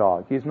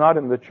synagogue. He's not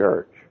in the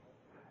church.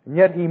 And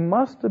yet he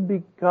must have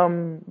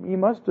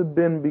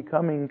been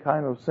becoming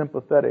kind of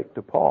sympathetic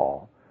to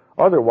Paul.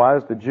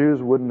 Otherwise, the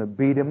Jews wouldn't have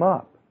beat him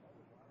up.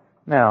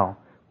 Now,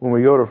 when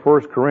we go to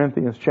 1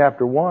 Corinthians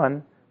chapter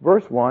 1,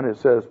 verse 1, it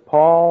says,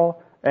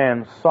 Paul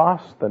and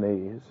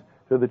Sosthenes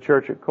to the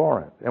church at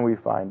Corinth. And we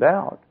find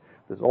out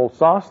this old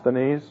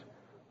Sosthenes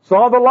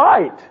saw the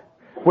light.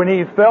 When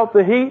he felt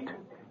the heat,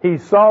 he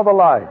saw the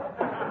light.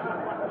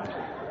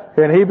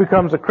 And he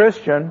becomes a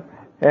Christian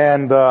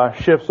and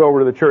shifts over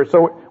to the church.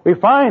 So we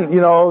find,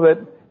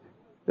 that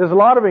there's a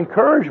lot of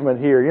encouragement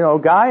here.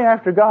 Guy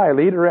after guy,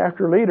 leader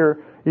after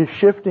leader is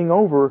shifting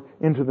over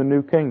into the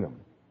new kingdom.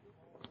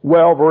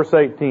 Well, verse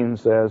 18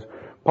 says,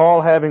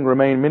 Paul, having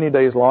remained many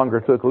days longer,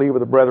 took leave of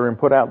the brethren,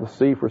 put out to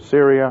sea for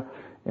Syria,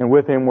 and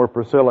with him were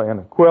Priscilla and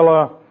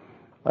Aquila,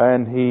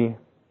 and he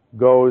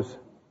goes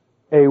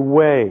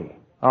away.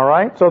 All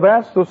right? So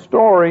that's the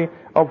story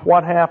of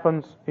what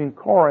happens in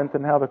Corinth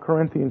and how the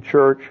Corinthian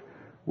church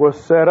was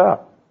set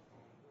up.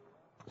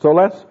 So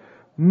let's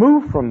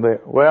move from there.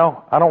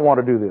 Well, I don't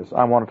want to do this.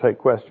 I want to take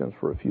questions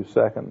for a few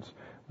seconds.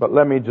 But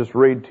let me just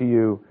read to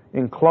you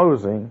in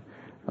closing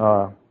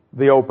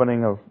the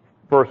opening of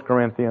 1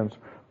 Corinthians.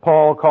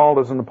 Paul, called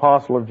as an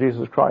apostle of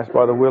Jesus Christ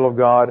by the will of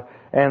God,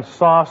 and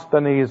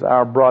Sosthenes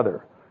our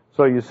brother.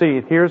 So you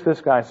see, here's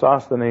this guy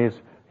Sosthenes.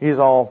 He's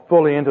all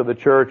fully into the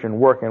church and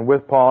working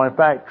with Paul. In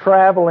fact,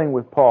 traveling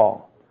with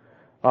Paul.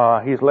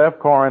 He's left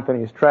Corinth and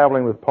he's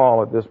traveling with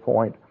Paul at this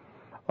point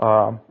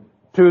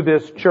to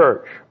this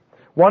church.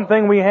 One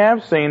thing we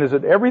have seen is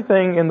that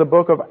everything in the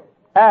book of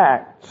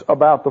Acts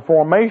about the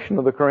formation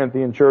of the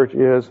Corinthian church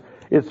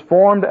it's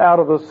formed out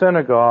of the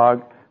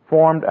synagogue,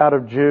 formed out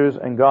of Jews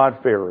and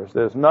God-fearers.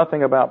 There's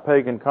nothing about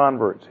pagan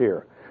converts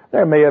here.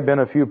 There may have been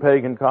a few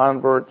pagan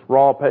converts,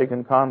 raw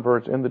pagan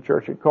converts in the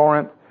church at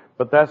Corinth,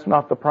 but that's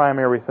not the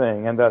primary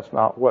thing, and that's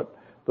not what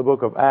the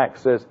book of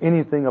Acts says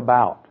anything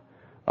about.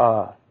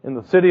 In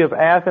the city of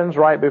Athens,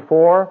 right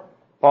before,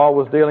 Paul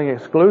was dealing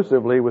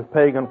exclusively with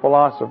pagan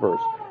philosophers.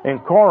 In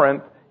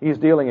Corinth, he's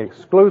dealing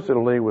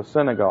exclusively with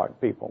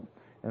synagogue people.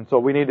 And so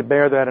we need to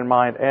bear that in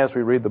mind as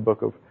we read the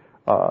book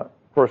of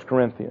 1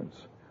 Corinthians.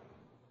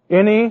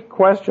 Any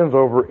questions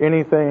over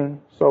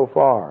anything so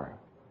far?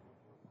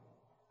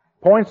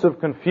 Points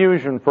of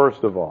confusion,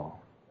 first of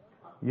all.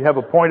 You have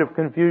a point of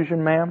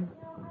confusion, ma'am?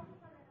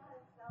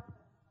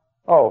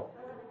 Oh.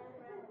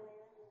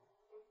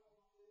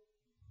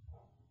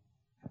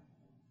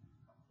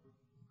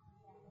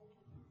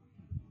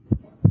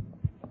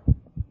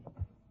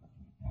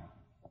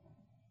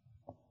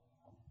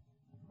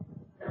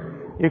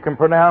 You can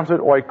pronounce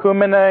it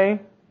oikumene,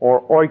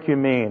 or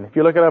oikumene. If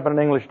you look it up in an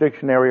English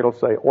dictionary, it'll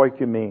say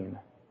oikumene.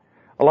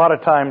 A lot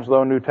of times,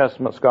 though, New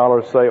Testament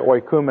scholars say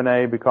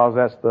oikumene because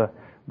that's the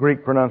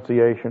Greek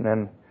pronunciation,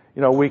 and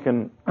we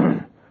can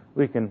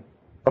we can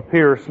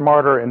appear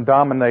smarter and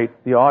dominate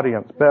the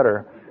audience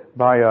better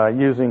by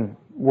using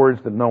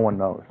words that no one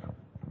knows.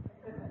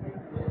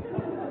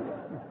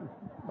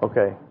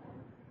 Okay.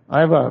 I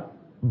have a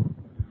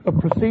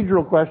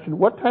procedural question.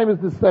 What time is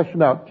this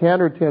session out?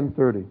 10 or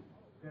 10:30?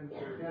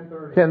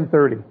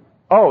 10:30.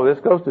 Oh, this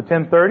goes to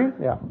 10:30?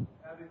 Yeah.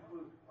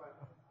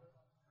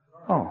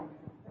 Oh.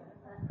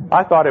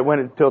 I thought it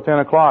went until 10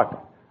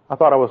 o'clock. I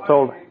thought I was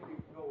told.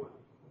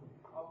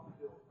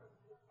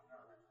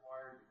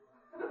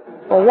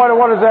 Well,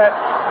 what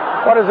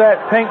does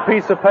that pink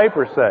piece of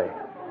paper say?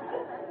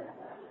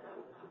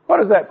 What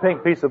does that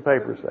pink piece of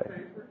paper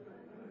say?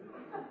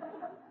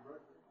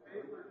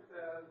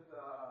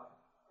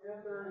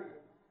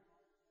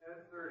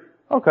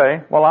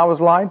 Okay, well, I was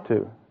lied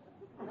to.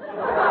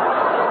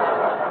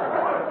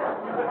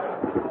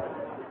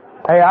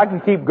 Hey, I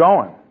can keep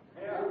going.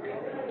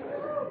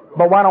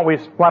 But why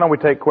don't we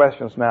take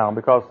questions now?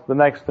 Because the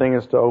next thing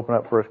is to open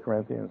up 1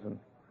 Corinthians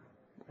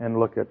and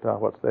look at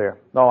what's there.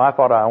 No, I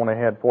thought I only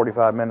had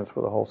 45 minutes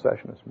for the whole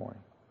session this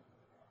morning.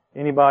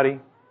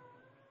 Anybody?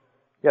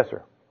 Yes,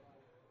 sir.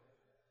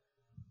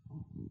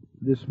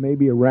 This may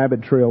be a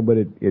rabbit trail, but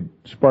it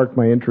sparked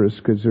my interest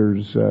because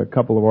there's a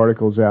couple of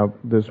articles out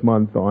this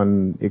month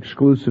on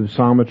exclusive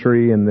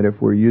psalmistry, and that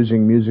if we're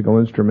using musical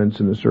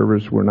instruments in the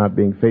service, we're not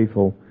being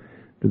faithful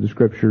to the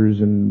scriptures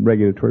and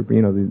regulatory,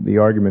 the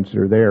arguments that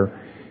are there.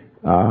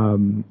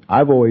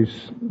 I've always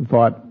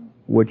thought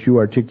what you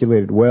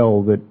articulated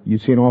well, that you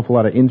see an awful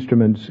lot of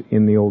instruments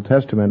in the Old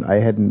Testament. I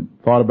hadn't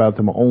thought about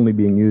them only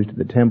being used at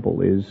the temple.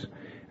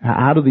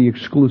 How do the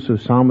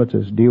exclusive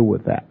psalmists deal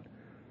with that?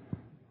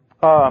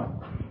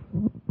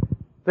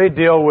 They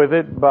deal with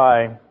it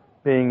by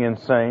being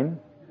insane.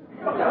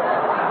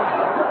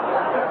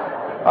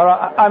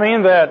 I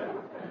mean that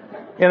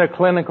in a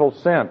clinical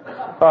sense.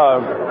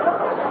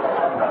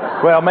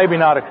 Well, maybe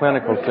not a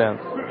clinical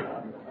sense.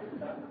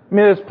 I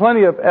mean, there's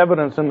plenty of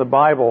evidence in the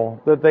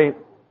Bible that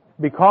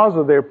because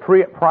of their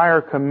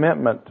prior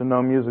commitment to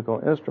no musical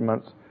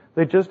instruments,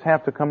 they just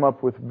have to come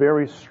up with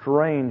very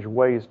strange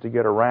ways to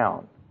get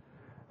around.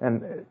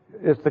 And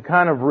it's the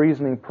kind of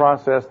reasoning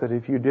process that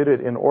if you did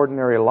it in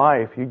ordinary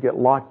life, you'd get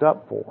locked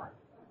up for.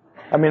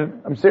 I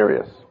mean, I'm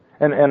serious.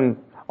 And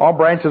all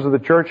branches of the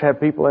church have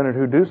people in it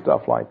who do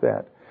stuff like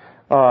that.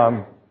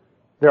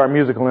 There are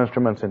musical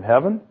instruments in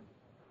heaven.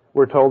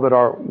 We're told that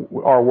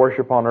our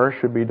worship on earth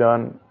should be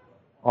done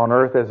on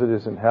earth as it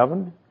is in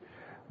heaven.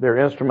 There are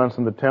instruments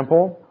in the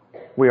temple.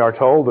 We are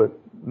told that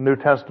the New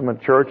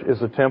Testament church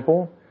is a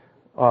temple.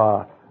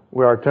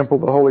 We are a temple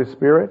of the Holy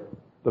Spirit.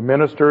 The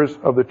ministers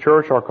of the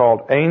church are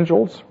called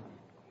angels,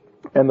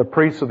 and the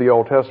priests of the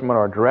Old Testament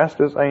are dressed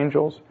as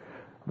angels.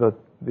 The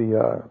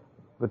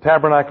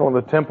tabernacle and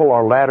the temple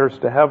are ladders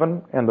to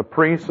heaven, and the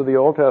priests of the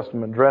Old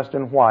Testament, dressed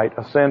in white,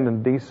 ascend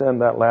and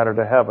descend that ladder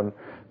to heaven,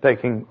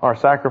 taking our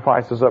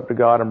sacrifices up to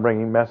God and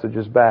bringing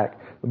messages back.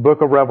 The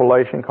book of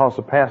Revelation calls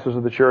the pastors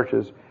of the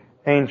churches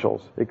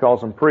angels. It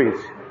calls them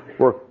priests.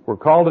 We're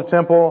called a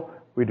temple.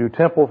 We do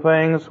temple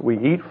things. We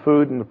eat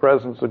food in the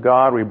presence of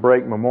God. We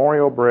break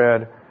memorial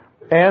bread.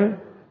 And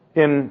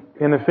in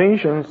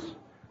Ephesians,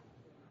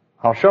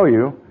 I'll show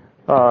you,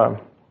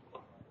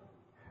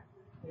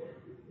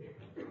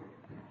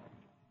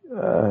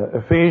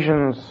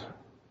 Ephesians,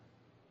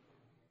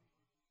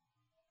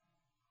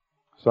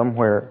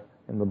 somewhere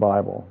in the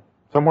Bible,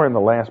 somewhere in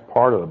the last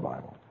part of the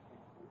Bible.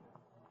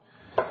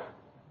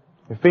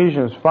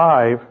 Ephesians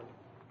 5,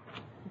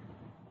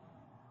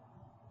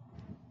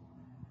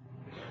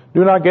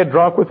 do not get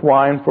drunk with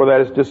wine, for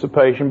that is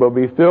dissipation, but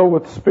be filled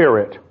with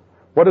Spirit.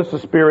 What does the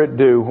Spirit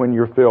do when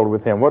you're filled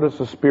with Him? What does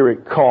the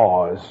Spirit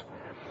cause?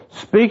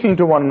 Speaking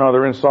to one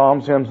another in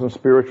psalms, hymns, and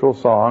spiritual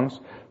songs,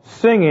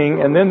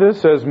 singing, and then this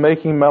says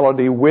making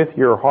melody with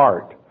your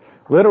heart.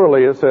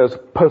 Literally it says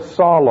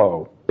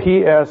psallo,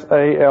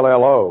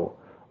 P-S-A-L-L-O.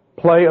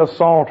 Play a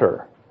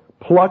psalter.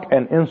 Pluck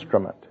an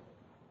instrument.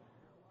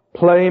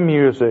 Play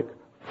music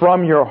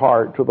from your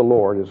heart to the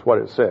Lord is what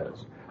it says.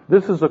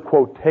 This is a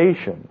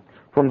quotation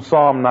from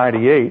Psalm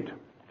 98,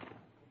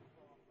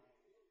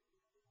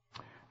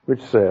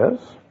 which says,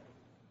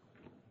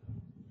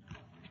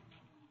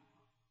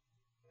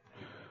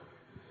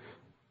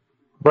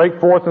 break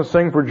forth and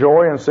sing for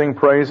joy and sing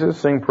praises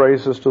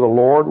to the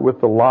Lord with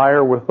the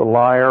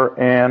lyre,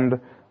 and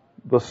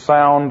the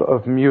sound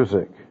of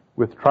music,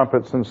 with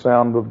trumpets and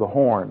sound of the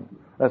horn.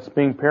 That's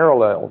being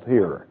paralleled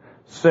here.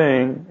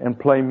 Sing and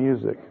play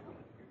music.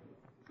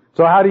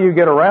 So how do you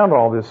get around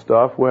all this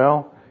stuff?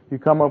 Well, you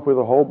come up with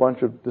a whole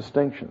bunch of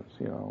distinctions.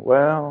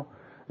 Well,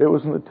 it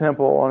was in the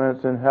temple and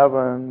it's in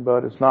heaven,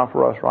 but it's not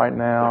for us right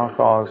now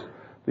because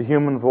the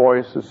human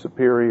voice is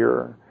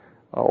superior,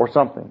 or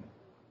something.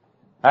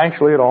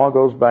 Actually, it all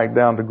goes back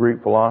down to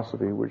Greek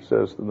philosophy, which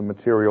says that the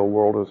material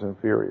world is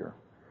inferior.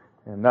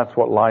 And that's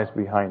what lies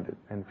behind it.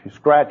 And if you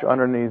scratch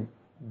underneath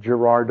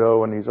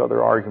Girardeau and these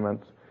other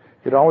arguments,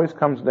 It always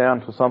comes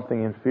down to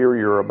something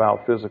inferior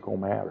about physical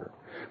matter.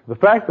 The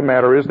fact of the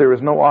matter is there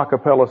is no a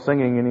cappella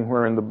singing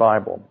anywhere in the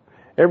Bible.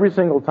 Every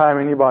single time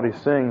anybody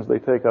sings, they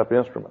take up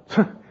instruments.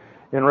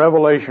 In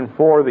Revelation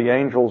 4, the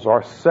angels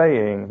are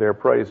saying their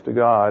praise to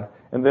God,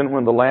 and then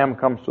when the Lamb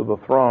comes to the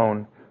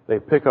throne, they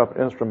pick up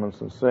instruments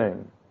and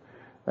sing.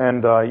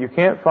 And you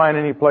can't find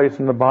any place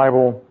in the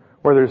Bible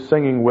where there's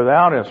singing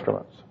without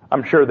instruments.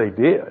 I'm sure they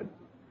did,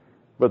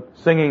 but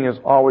singing is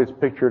always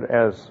pictured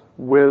as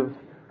with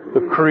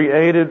the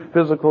created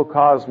physical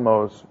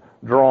cosmos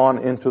drawn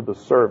into the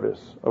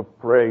service of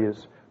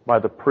praise by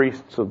the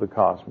priests of the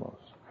cosmos.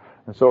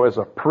 And so as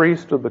a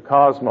priest of the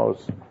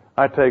cosmos,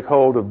 I take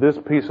hold of this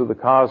piece of the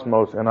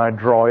cosmos and I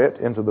draw it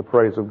into the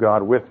praise of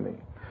God with me.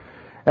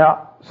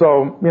 Now,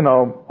 so,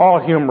 all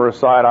humor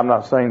aside, I'm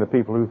not saying the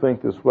people who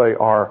think this way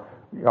are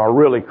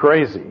really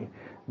crazy,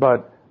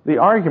 but the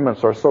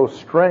arguments are so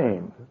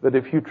strained that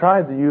if you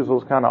tried to use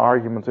those kind of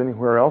arguments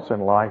anywhere else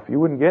in life, you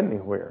wouldn't get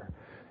anywhere.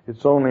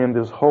 It's only in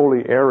this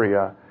holy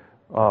area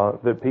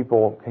that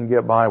people can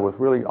get by with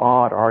really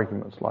odd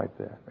arguments like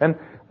that. And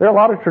there are a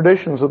lot of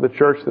traditions of the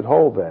church that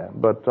hold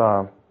that, but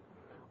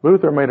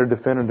Luther made a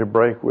definitive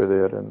break with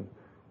it, and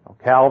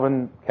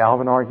Calvin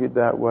argued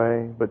that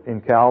way, but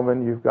in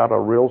Calvin you've got a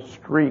real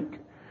streak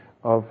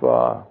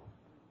of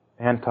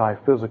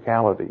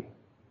anti-physicality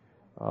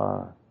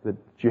that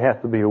you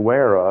have to be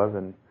aware of,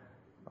 and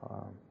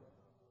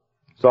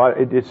so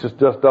it just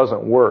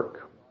doesn't work.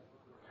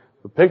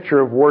 The picture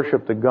of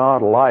worship that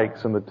God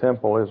likes in the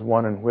temple is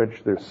one in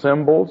which there's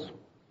cymbals,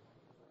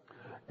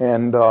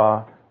 and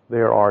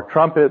there are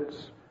trumpets,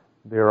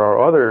 there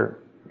are other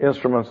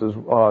instruments,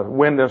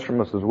 wind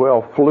instruments as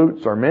well.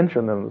 Flutes are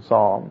mentioned in the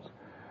Psalms.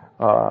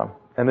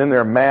 And then there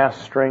are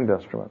mass stringed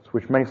instruments,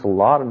 which makes a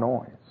lot of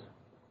noise.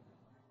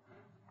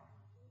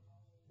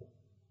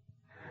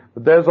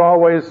 But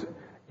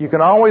you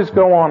can always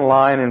go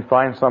online and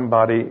find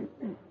somebody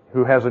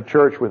who has a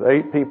church with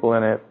 8 people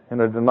in it,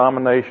 in a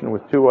denomination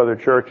with 2 other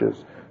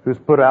churches, who's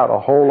put out a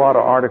whole lot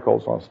of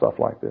articles on stuff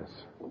like this.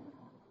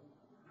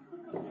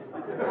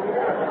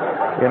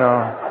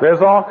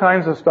 There's all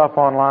kinds of stuff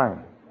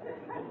online.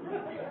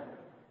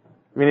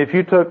 I mean, if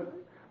you took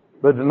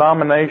the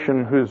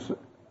denomination whose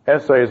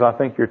essays I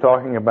think you're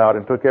talking about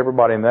and took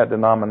everybody in that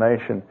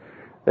denomination,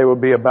 there would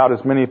be about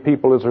as many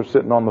people as are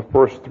sitting on the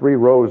first 3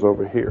 rows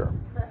over here.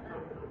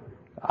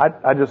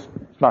 It's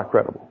not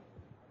credible.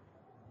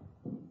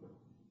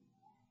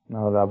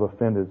 Now that I've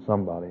offended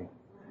somebody.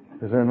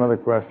 Is there another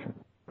question?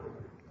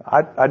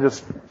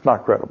 It's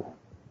not credible.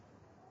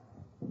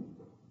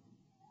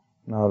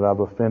 Now that I've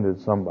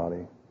offended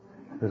somebody.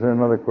 Is there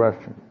another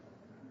question?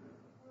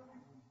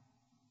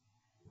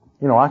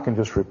 I can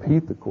just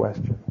repeat the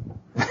question.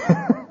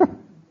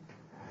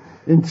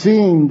 In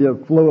seeing the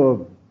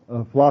flow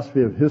of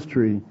philosophy of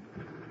history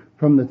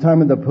from the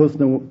time of the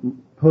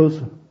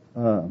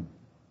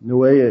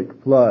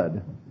post-Noahic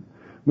flood,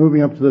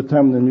 moving up to the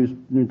time of the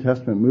New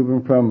Testament,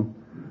 moving from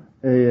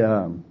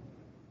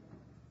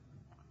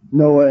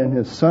Noah and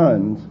his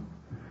sons,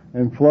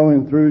 and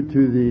flowing through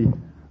to the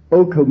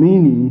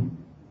Okomini.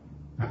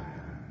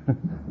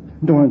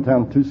 Don't want to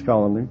sound too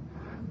scholarly,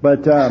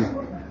 but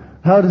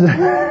how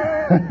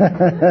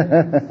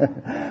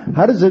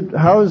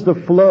is the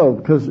flow?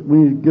 Because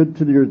when you get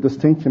to your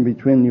distinction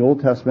between the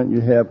Old Testament,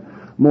 you have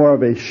more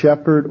of a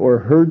shepherd or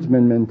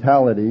herdsman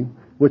mentality,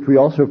 which we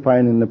also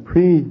find in the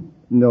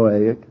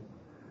pre-Noahic.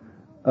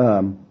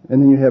 And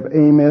then you have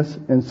Amos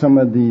and some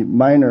of the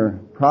minor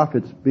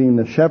prophets being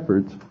the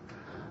shepherds.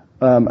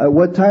 At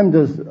what time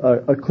does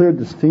a clear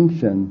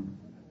distinction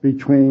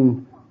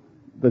between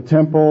the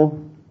temple,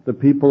 the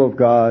people of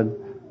God,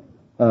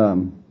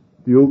 the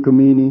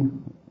Okomini,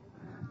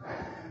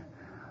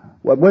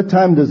 what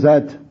time does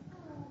that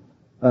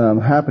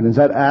happen? Is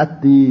that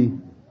at the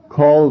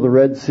call of the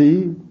Red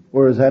Sea,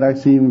 or is that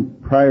actually even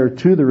prior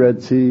to the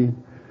Red Sea,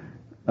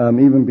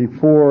 even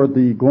before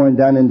the going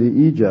down into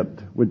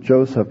Egypt with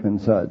Joseph and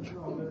such?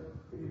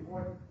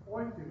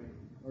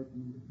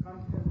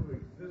 Comes into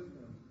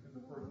existence in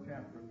the first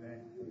chapter of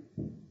Daniel.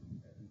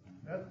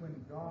 That's when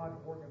God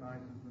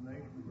organizes the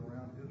nations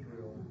around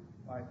Israel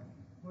by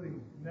putting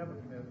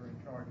Nebuchadnezzar in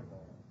charge of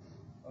all.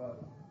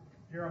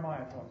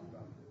 Jeremiah talks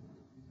about this.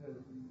 He says,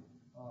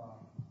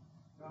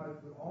 God has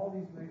put all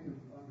these nations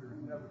under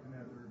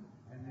Nebuchadnezzar,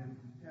 and then in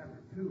chapter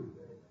 2,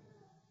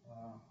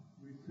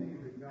 we see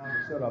that God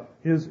has set up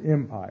his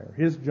empire,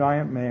 his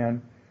giant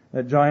man.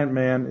 That giant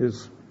man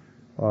is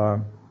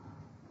a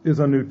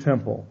new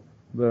temple.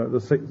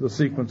 The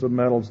sequence of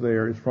metals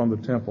there is from the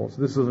temple.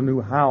 So this is a new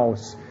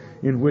house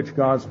in which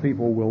God's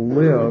people will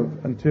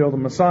live until the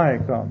Messiah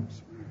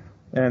comes.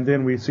 And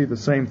then we see the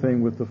same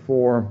thing with the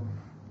 4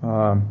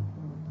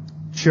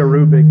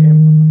 cherubic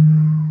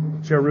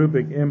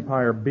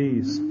empire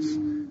beasts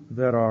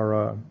that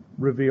are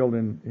revealed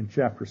in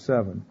chapter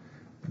 7.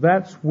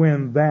 That's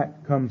when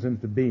that comes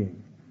into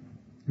being.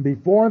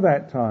 Before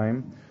that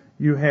time,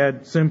 you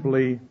had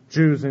simply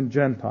Jews and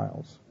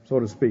Gentiles, so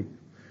to speak.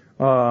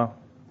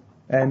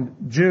 And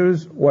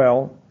Jews,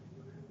 you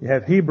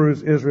have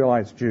Hebrews,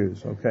 Israelites,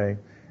 Jews, okay?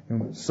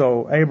 And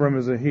so Abram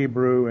is a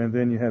Hebrew, and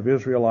then you have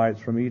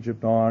Israelites from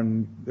Egypt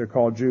on. They're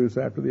called Jews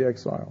after the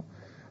exile.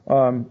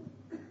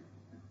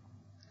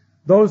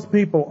 Those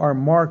people are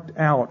marked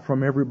out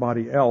from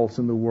everybody else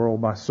in the world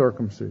by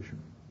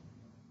circumcision.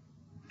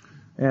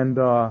 And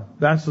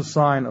that's a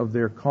sign of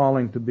their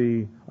calling to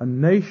be a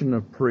nation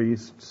of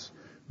priests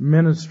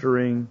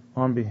ministering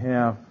on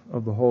behalf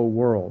of the whole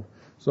world.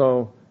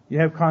 So you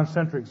have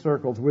concentric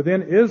circles.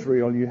 Within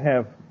Israel, you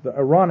have the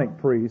Aaronic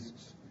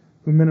priests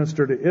who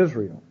minister to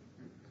Israel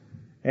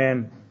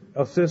and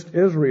assist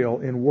Israel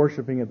in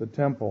worshiping at the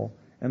temple.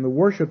 And the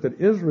worship that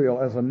Israel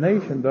as a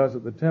nation does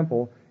at the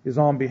temple is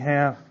on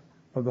behalf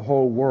of the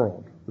whole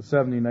world, the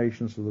 70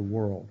 nations of the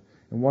world.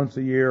 And once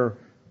a year,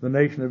 the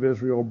nation of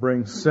Israel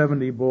brings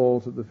 70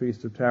 bulls at the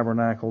Feast of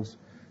Tabernacles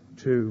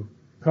to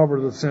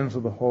cover the sins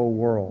of the whole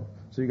world.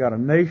 So you got a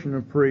nation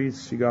of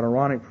priests, you got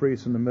Aaronic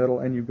priests in the middle,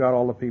 and you've got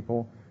all the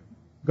people,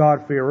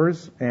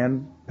 God-fearers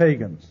and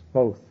pagans,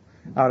 both,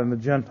 out in the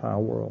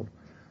Gentile world.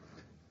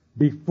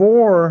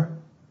 Before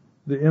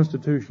the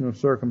institution of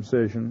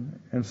circumcision,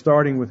 and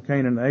starting with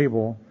Cain and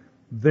Abel,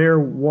 there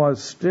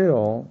was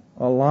still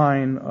a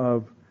line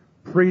of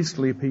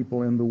priestly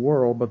people in the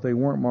world, but they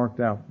weren't marked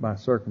out by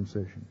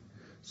circumcision.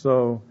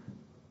 So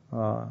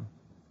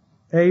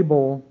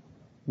Abel,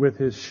 with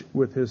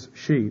his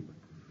sheep,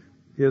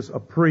 is a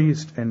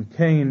priest, and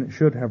Cain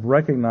should have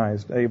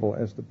recognized Abel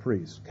as the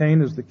priest.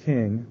 Cain is the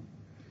king,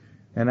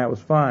 and that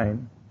was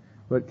fine,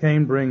 but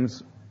Cain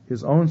brings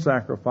his own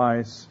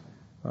sacrifice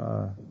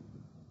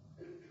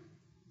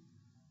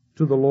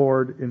to the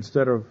Lord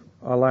instead of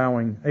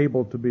allowing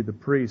Abel to be the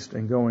priest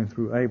and going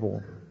through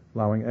Abel,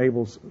 allowing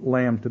Abel's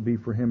lamb to be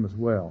for him as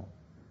well.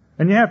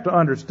 And you have to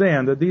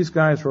understand that these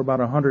guys were about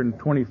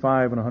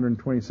 125 and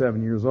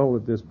 127 years old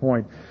at this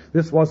point.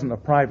 This wasn't a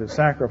private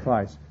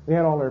sacrifice. They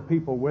had all their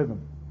people with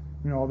them.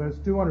 You know, there's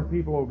 200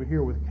 people over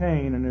here with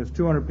Cain, and there's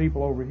 200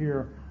 people over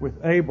here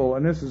with Abel,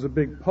 and this is a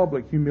big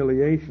public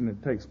humiliation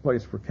that takes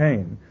place for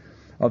Cain.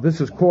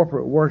 This is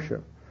corporate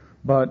worship.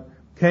 But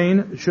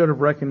Cain should have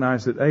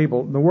recognized that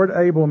Abel, the word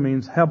Abel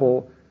means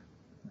Hebel.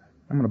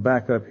 I'm going to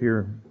back up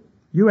here.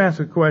 You ask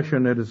a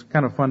question that is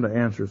kind of fun to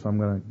answer, so I'm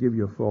going to give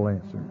you a full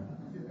answer.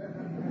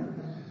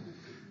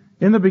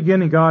 In the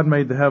beginning, God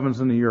made the heavens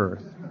and the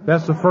earth.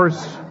 That's the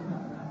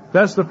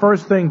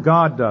first thing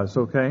God does,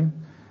 okay?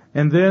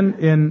 And then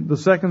in the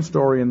second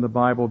story in the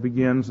Bible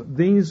begins,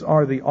 these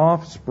are the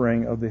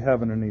offspring of the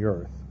heaven and the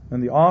earth.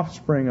 And the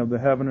offspring of the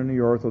heaven and the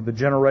earth, or the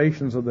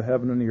generations of the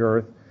heaven and the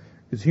earth,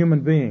 is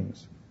human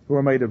beings who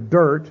are made of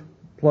dirt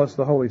plus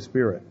the Holy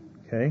Spirit,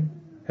 okay?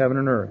 Heaven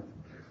and earth.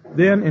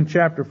 Then in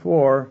chapter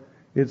 4,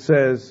 it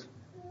says,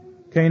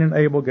 Cain and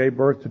Abel gave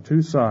birth to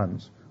 2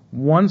 sons.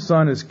 One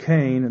son is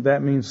Cain,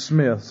 that means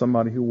smith,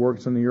 somebody who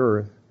works in the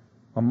earth,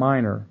 a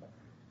miner.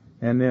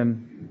 And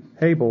then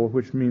Abel,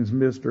 which means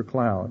mist or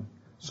cloud.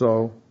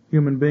 So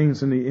human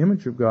beings in the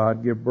image of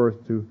God give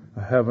birth to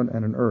a heaven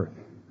and an earth.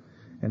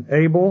 And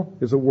Abel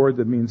is a word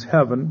that means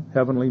heaven,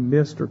 heavenly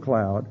mist or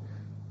cloud.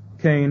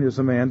 Cain is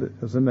a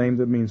name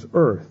that means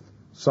earth,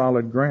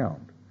 solid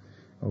ground.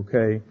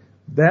 Okay,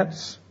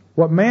 that's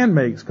what man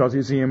makes because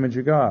he's the image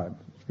of God.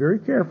 It's very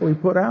carefully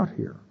put out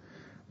here.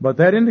 But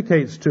that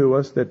indicates to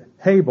us that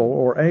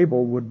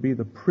Abel would be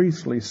the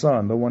priestly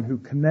son, the one who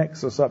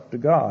connects us up to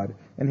God.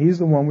 And he's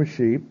the one with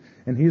sheep,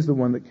 and he's the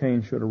one that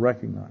Cain should have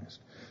recognized.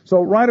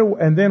 So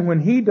and then when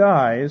he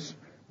dies,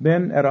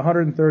 then at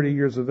 130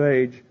 years of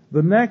age,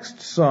 the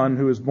next son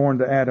who is born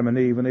to Adam and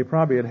Eve, and they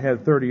probably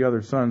had 30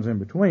 other sons in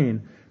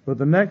between, but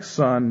the next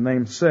son,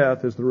 named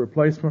Seth, is the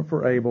replacement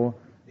for Abel.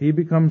 He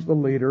becomes the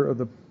leader of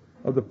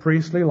the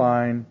priestly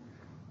line.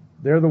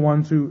 They're the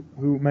ones who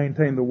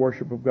maintain the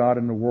worship of God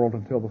in the world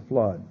until the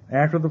flood.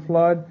 After the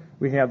flood,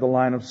 we have the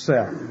line of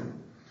Seth.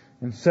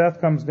 And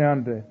Seth comes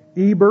down to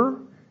Eber,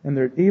 and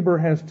Eber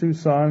has 2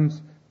 sons.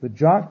 The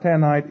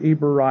Joktanite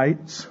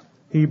Eberites,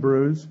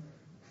 Hebrews,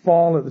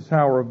 fall at the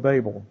Tower of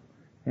Babel.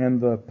 And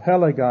the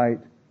Pelegite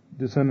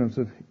descendants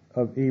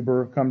of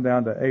Eber come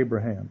down to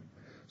Abraham.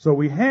 So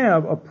we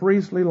have a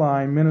priestly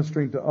line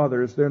ministering to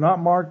others. They're not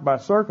marked by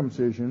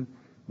circumcision,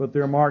 but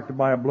they're marked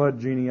by a blood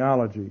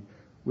genealogy.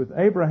 With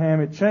Abraham,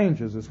 it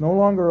changes. It's no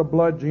longer a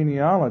blood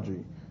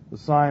genealogy. The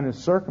sign is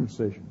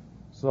circumcision.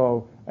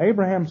 So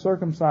Abraham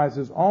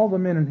circumcises all the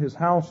men in his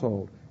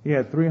household. He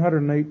had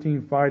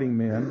 318 fighting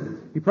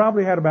men. He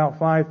probably had about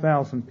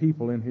 5,000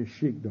 people in his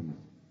sheikdom.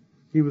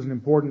 He was an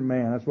important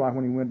man. That's why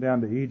when he went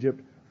down to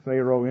Egypt,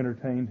 Pharaoh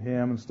entertained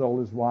him and stole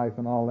his wife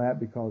and all that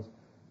because,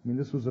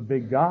 this was a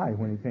big guy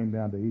when he came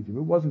down to Egypt.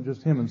 It wasn't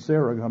just him and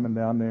Sarah coming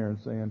down there and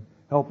saying,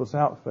 help us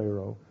out,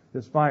 Pharaoh.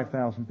 There's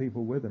 5,000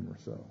 people with him or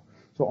so.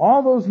 So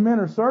all those men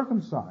are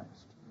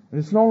circumcised.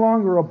 And it's no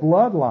longer a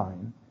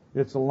bloodline.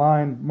 It's a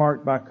line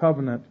marked by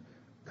covenant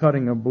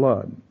cutting of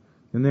blood.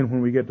 And then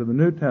when we get to the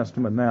New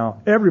Testament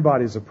now,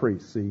 everybody's a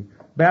priest. See,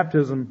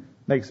 baptism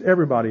makes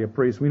everybody a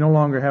priest. We no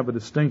longer have a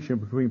distinction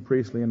between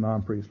priestly and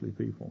non-priestly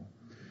people.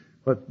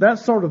 But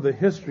that's sort of the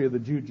history of the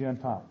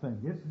Jew-Gentile thing.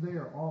 It's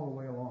there all the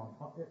way along,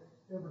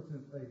 ever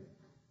since Abel.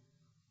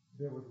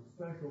 there was the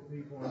special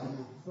people, and then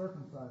there was the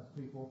circumcised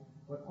people.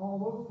 But all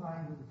those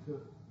times it was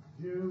just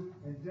Jew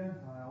and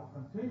Gentile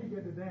until you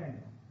get to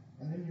Daniel.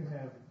 And then you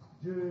have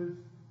Jews,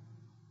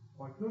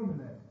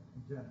 oikumene,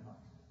 and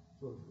Gentiles.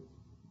 So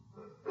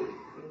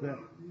that,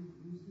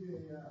 you see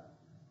a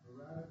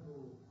radical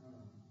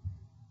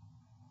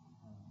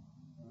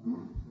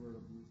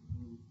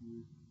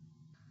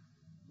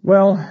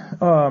well,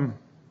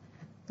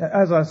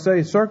 as I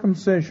say,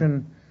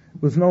 circumcision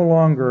was no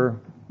longer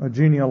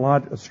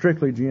a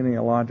strictly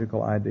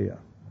genealogical idea,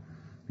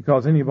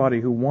 because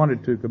anybody who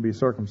wanted to could be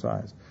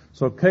circumcised.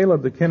 So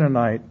Caleb the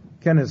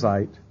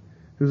Kenizzite,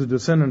 who's a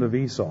descendant of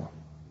Esau,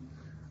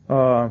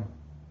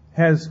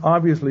 has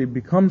obviously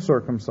become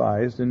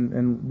circumcised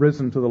and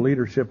risen to the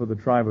leadership of the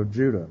tribe of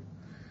Judah.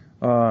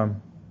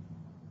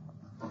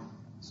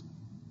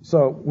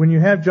 So when you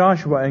have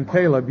Joshua and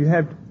Caleb, you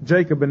have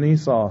Jacob and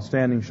Esau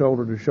standing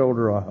shoulder to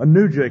shoulder, a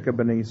new Jacob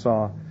and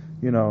Esau,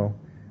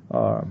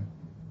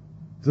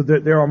 so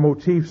there are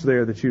motifs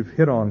there that you've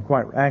hit on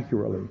quite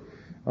accurately.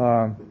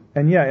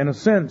 And yeah, in a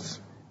sense,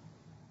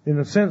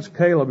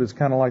 Caleb is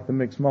kind of like the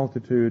mixed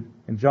multitude,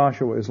 and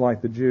Joshua is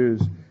like the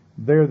Jews.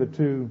 They're the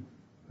two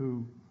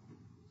who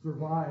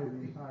survive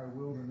the entire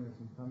wilderness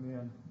and come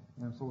in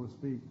and, so to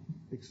speak,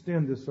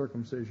 extend this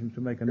circumcision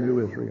to make a new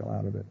Israel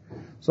out of it.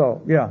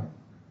 So, yeah.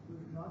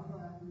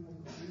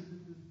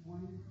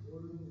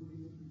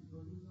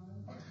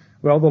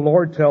 Well, the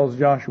Lord tells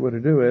Joshua to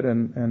do it,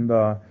 and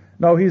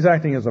no, he's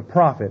acting as a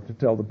prophet to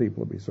tell the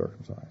people to be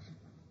circumcised.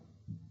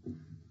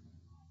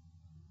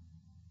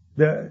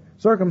 The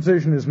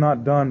circumcision is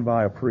not done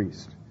by a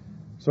priest.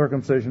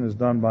 Circumcision is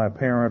done by a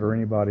parent or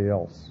anybody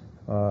else.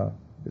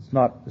 It's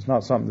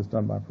not something that's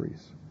done by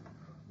priests.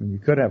 I mean, you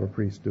could have a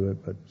priest do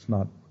it, but it's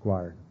not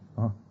required.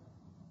 I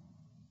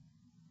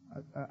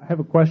have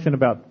a question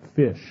about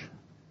fish.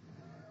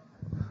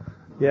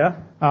 Yeah?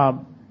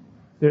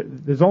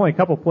 There's only a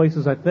couple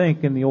places, I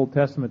think, in the Old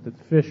Testament that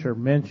fish are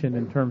mentioned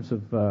in terms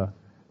of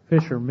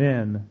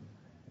fishermen.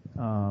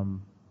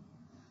 And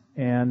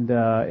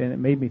it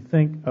made me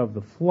think of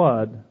the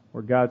flood,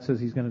 where God says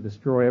He's going to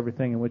destroy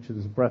everything in which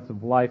is breath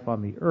of life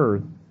on the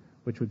earth,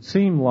 which would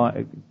seem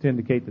to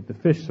indicate that the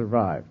fish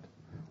survived.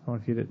 I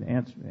wonder if you didn't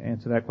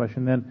answer that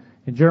question. Then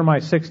in Jeremiah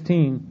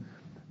 16,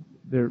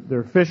 there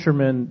are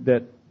fishermen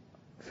that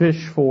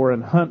fish for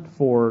and hunt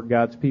for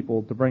God's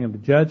people to bring them to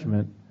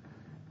judgment.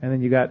 And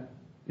then you got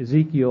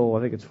Ezekiel,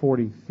 I think it's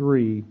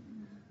 43,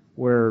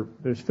 where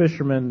there's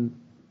fishermen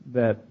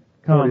that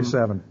come.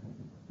 47.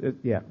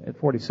 At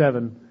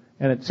 47.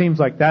 And it seems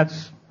like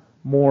that's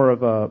more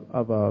of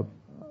a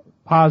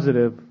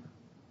positive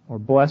or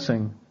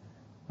blessing.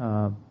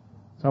 So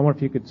I wonder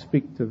if you could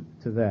speak to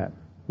that.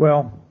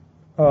 Well,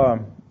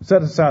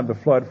 set aside the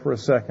flood for a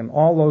second.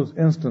 All those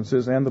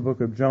instances and the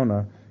book of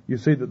Jonah, you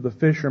see that the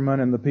fishermen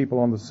and the people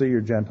on the sea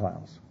are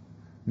Gentiles.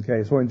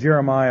 Okay, so in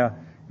Jeremiah,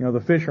 the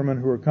fishermen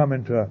who are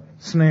coming to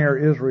snare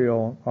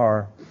Israel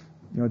are,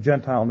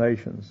 Gentile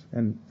nations.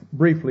 And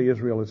briefly,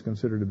 Israel is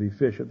considered to be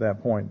fish at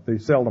that point. They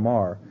seldom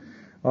are.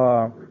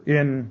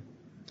 In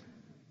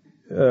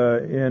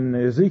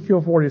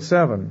Ezekiel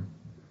 47,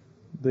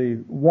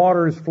 the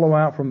waters flow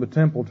out from the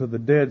temple to the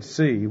Dead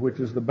Sea, which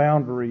is the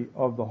boundary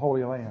of the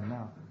Holy Land.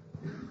 Now,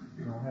 I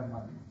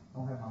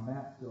don't have my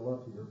map still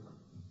up here.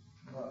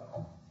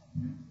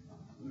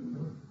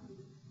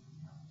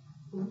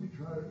 Let me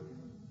try it.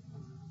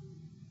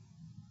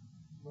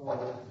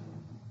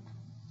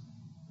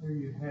 Here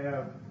you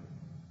have.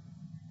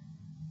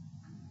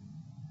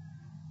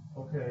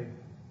 Okay,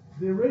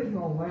 the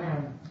original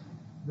land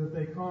that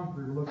they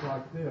conquered looked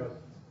like this.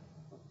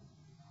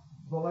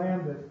 The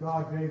land that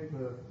God gave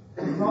to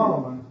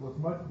Solomon was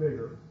much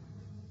bigger.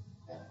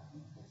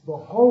 The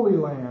Holy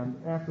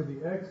Land, after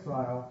the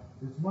exile,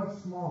 is much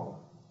smaller.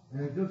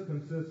 And it just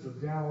consists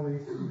of Galilee,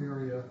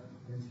 Samaria,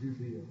 and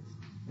Judea.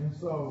 And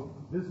so,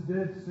 this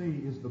Dead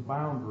Sea is the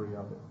boundary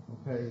of it.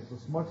 Okay, it's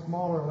a much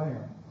smaller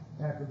land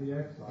after the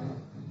exile.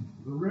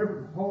 The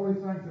river, holy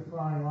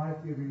sanctifying,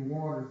 life-giving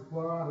waters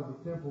flow out of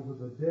the temples of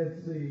the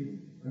Dead Sea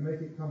and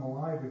make it come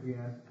alive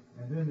again.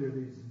 And then there are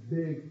these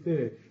big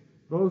fish.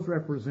 Those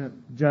represent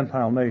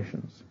Gentile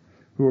nations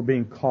who are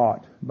being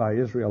caught by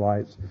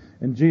Israelites.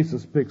 And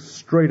Jesus picks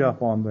straight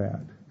up on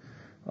that.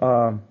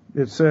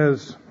 It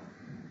says,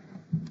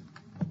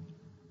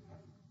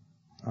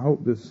 I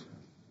hope this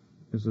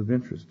is of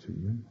interest to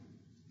you.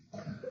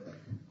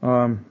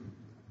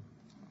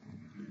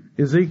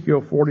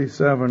 Ezekiel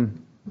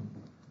 47,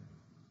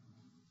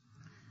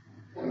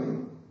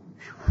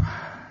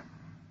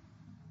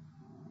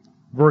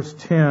 verse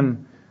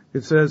 10,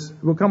 it says,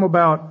 "It will come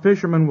about,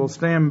 fishermen will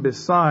stand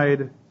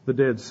beside the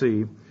Dead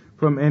Sea.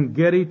 From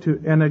En-Gedi to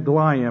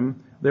En-Eglaim,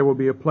 there will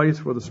be a place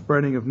for the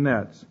spreading of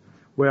nets."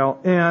 Well,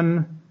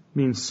 En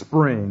means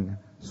spring.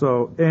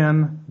 So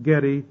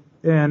En-Gedi,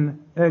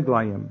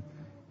 En-Eglaim.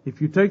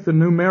 If you take the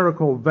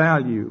numerical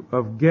value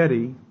of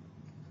Gedi,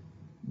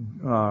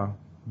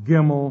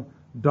 Gimel,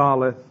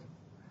 Daleth,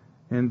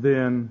 and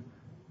then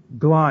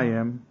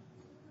Glaim,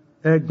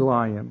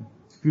 Eglaim,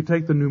 if you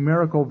take the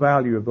numerical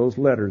value of those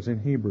letters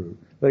in Hebrew,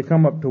 they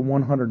come up to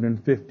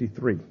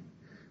 153,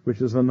 which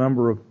is the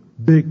number of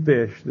big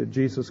fish that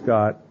Jesus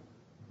got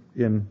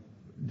in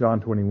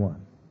John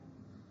 21.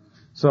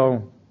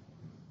 So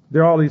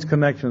there are all these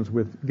connections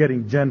with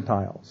getting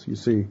Gentiles, you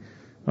see.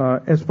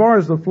 As far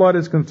as the flood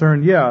is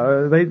concerned,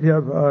 they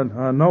have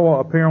Noah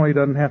apparently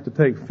doesn't have to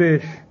take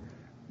fish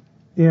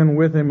in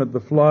with him at the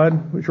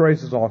flood, which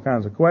raises all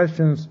kinds of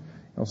questions.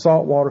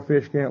 Saltwater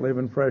fish can't live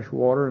in fresh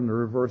water, and the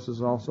reverse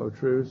is also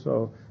true.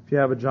 So if you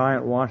have a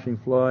giant washing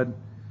flood,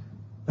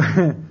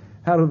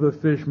 how do the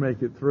fish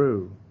make it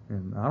through?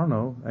 And I don't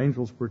know.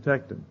 Angels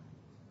protect them.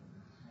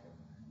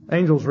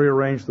 Angels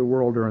rearranged the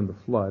world during the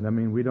flood. I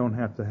mean, we don't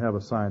have to have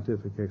a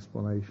scientific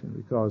explanation,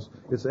 because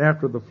it's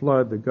after the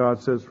flood that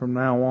God says from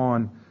now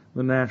on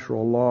the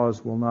natural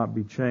laws will not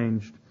be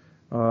changed.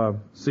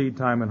 Seed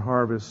time and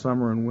harvest,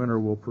 summer and winter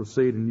will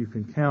proceed, and you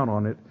can count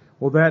on it.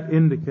 Well, that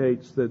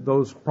indicates that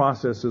those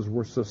processes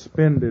were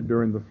suspended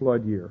during the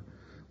flood year,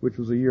 which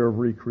was a year of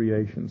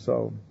recreation.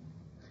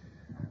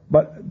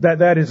 But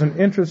that is an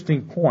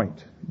interesting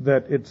point,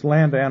 that it's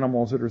land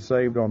animals that are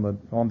saved on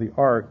the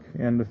ark,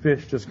 and the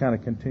fish just kind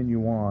of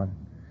continue on.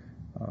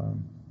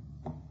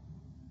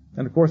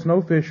 And of course,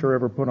 no fish are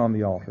ever put on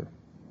the altar.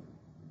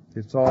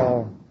 It's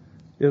all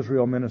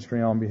Israel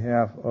ministering on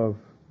behalf of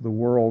the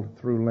world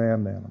through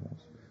land animals.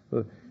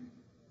 So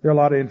there are a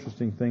lot of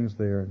interesting things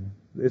there.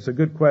 It's a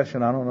good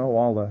question. I don't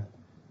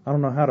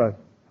know how to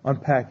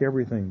unpack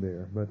everything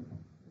there, but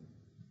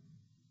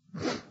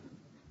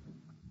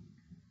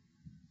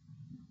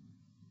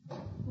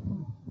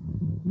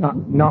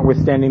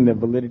notwithstanding the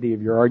validity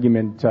of your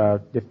argument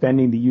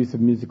defending the use of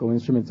musical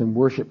instruments in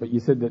worship, but you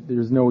said that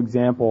there's no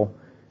example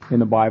in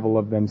the Bible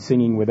of them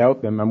singing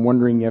without them. I'm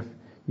wondering if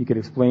you could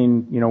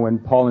explain, when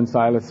Paul and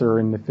Silas are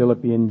in the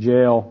Philippian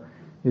jail,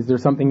 is there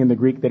something in the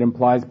Greek that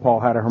implies Paul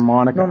had a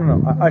harmonica?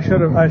 No. I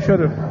should have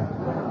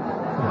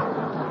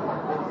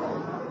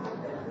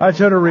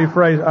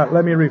rephrased.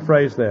 Let me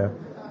rephrase that.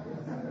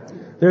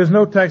 There's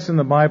no text in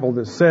the Bible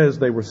that says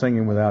they were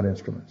singing without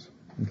instruments.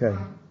 Okay.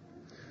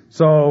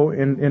 So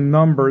in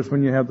Numbers,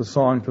 when you have the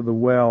song to the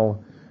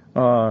well,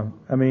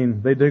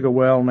 they dig a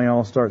well and they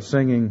all start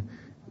singing.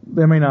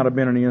 There may not have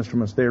been any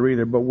instruments there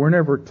either, but we're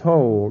never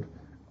told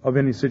of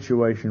any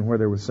situation where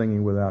they were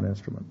singing without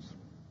instruments.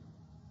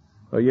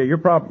 So you're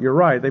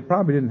right. They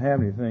probably didn't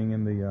have anything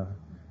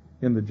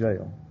in the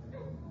jail.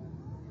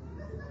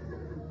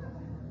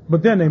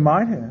 But then they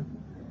might have.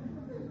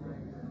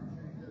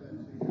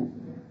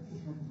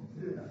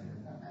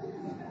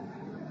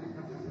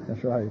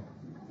 That's right.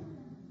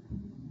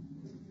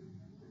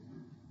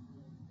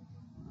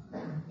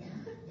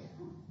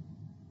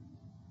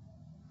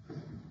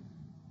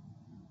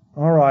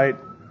 All right.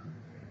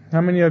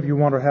 How many of you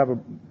want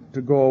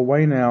to go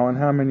away now, and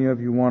how many of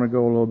you want to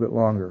go a little bit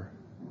longer?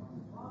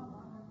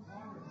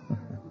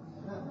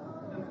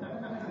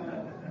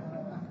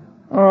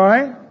 All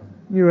right.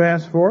 You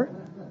asked for it.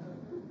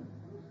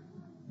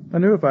 I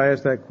knew if I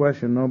asked that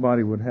question,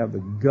 nobody would have the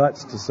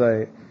guts to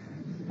say,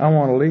 I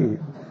want to leave.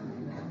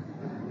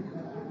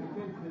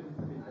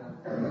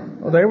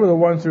 Well, they were the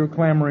ones who were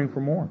clamoring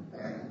for more.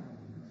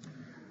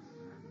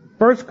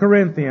 1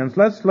 Corinthians,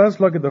 let's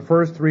look at the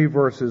first 3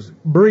 verses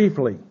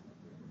briefly.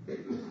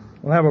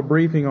 We'll have a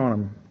briefing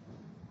on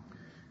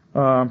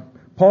them.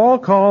 Paul,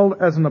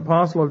 called as an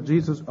apostle of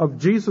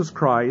Jesus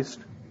Christ,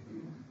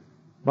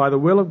 by the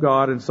will of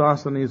God, and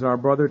Sosthenes our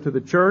brother, to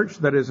the church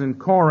that is in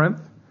Corinth,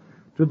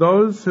 to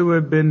those who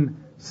have been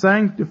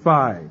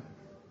sanctified,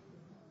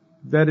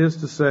 that is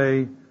to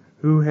say,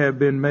 who have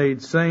been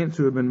made saints,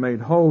 who have been made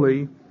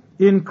holy,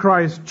 in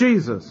Christ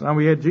Jesus. Now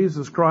we had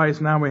Jesus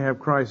Christ, now we have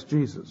Christ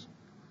Jesus.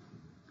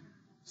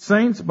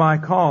 Saints by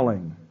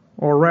calling,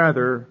 or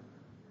rather,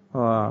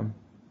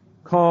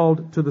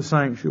 called to the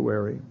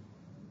sanctuary,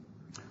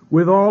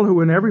 with all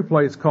who in every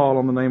place call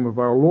on the name of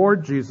our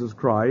Lord Jesus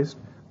Christ,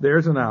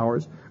 theirs and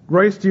ours,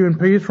 grace to you and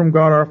peace from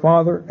God our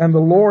Father and the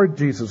Lord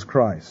Jesus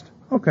Christ.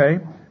 Okay,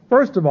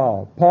 first of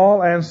all,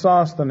 Paul and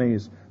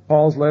Sosthenes.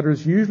 Paul's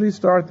letters usually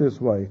start this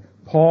way: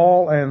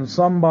 Paul and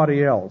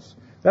somebody else.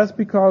 That's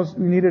because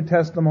we need a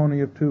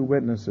testimony of 2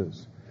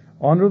 witnesses.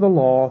 Under the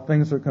law,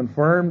 things are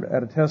confirmed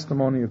at a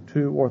testimony of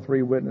 2 or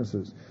 3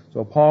 witnesses.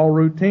 So Paul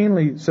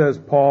routinely says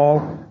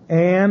Paul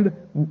and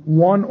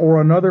one or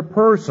another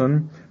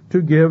person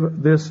to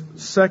give this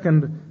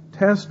second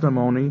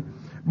testimony.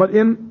 But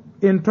in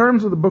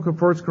terms of the book of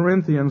 1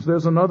 Corinthians,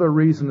 there's another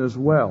reason as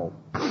well.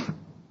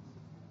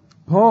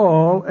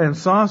 Paul and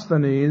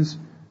Sosthenes,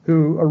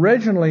 who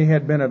originally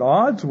had been at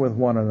odds with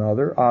one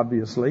another,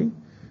 obviously.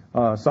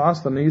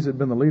 Sosthenes had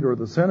been the leader of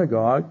the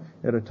synagogue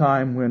at a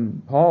time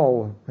when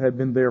Paul had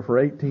been there for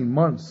 18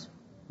 months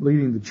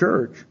leading the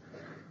church.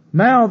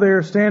 Now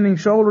they're standing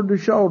shoulder to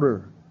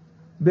shoulder.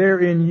 They're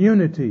in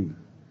unity.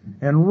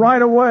 And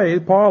right away,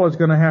 Paul is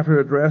going to have to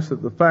address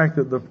the fact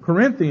that the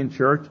Corinthian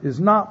church is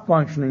not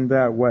functioning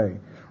that way.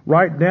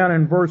 Right down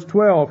in verse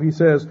 12, he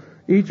says,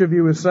 each of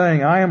you is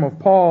saying, I am of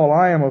Paul,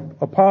 I am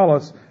of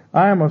Apollos,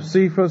 I am of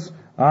Cephas,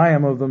 I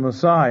am of the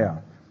Messiah.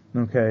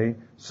 Okay,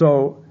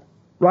 so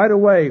right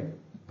away,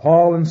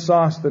 Paul and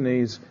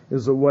Sosthenes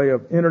is a way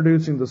of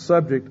introducing the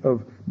subject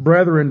of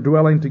brethren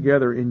dwelling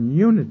together in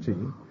unity,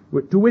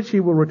 to which he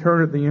will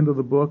return at the end of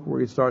the book, where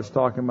he starts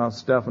talking about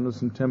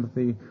Stephanus and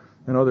Timothy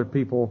and other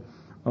people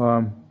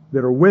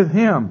that are with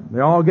him.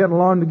 They all get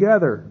along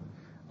together.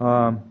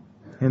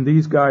 And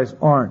these guys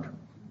aren't.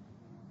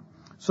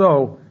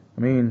 So,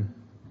 they're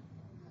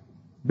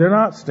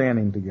not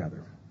standing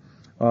together.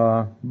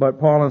 But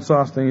Paul and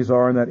Sosthenes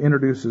are, and that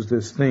introduces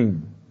this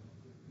theme.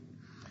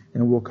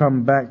 And we'll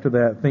come back to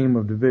that theme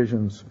of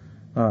divisions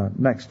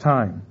next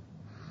time.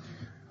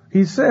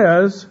 He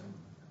says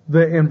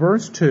that in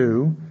verse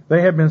 2,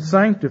 they have been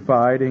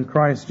sanctified in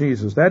Christ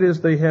Jesus. That is,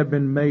 they have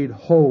been made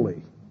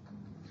holy.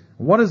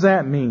 What does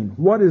that mean?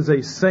 What is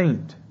a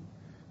saint?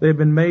 They've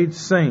been made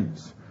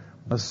saints.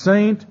 A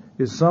saint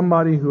is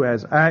somebody who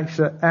has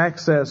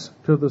access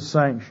to the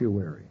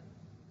sanctuary.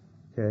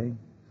 Okay?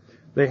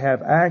 They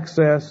have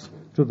access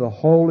to the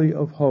Holy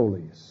of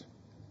Holies.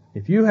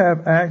 If you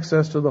have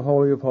access to the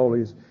Holy of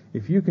Holies,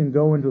 if you can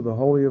go into the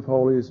Holy of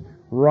Holies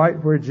right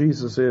where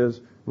Jesus is,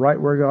 right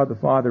where God the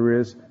Father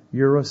is,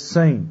 you're a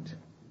saint.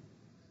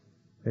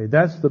 Okay,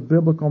 that's the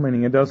biblical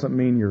meaning. It doesn't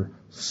mean you're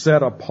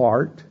set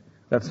apart.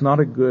 That's not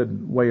a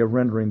good way of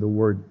rendering the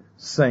word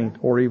saint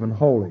or even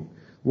holy.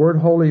 The word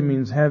holy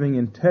means having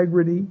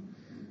integrity,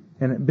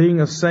 and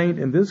being a saint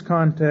in this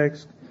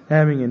context,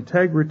 having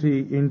integrity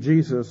in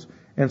Jesus,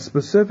 and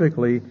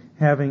specifically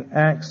having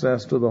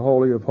access to the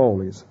Holy of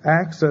Holies,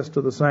 access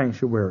to the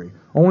sanctuary.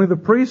 Only the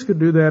priests could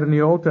do that in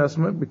the Old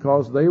Testament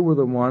because they were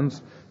the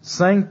ones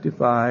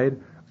sanctified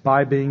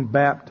by being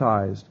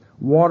baptized.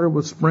 Water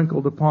was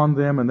sprinkled upon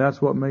them, and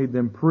that's what made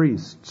them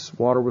priests.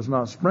 Water was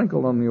not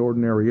sprinkled on the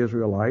ordinary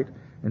Israelite,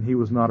 and he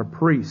was not a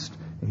priest.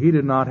 He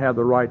did not have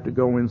the right to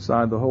go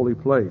inside the holy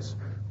place.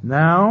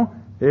 Now,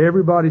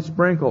 everybody's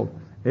sprinkled.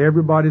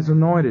 Everybody's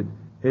anointed.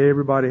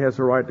 Everybody has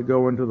the right to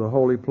go into the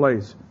holy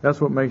place.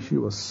 That's what makes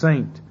you a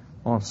saint.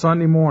 On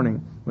Sunday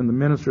morning, when the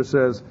minister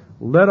says,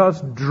 "Let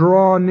us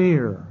draw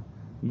near,"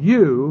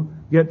 you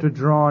get to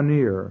draw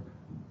near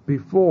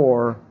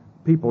before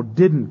people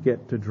didn't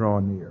get to draw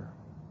near.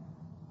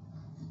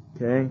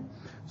 Okay?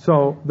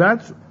 So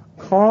that's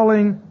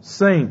calling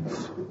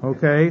saints.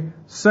 Okay?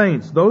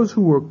 Saints, those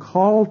who were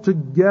called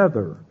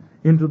together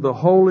into the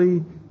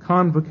holy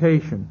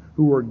convocation,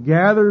 who were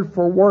gathered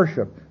for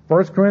worship.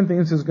 1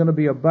 Corinthians is going to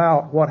be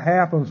about what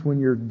happens when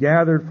you're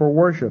gathered for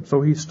worship.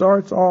 So he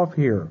starts off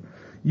here.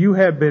 You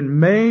have been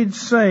made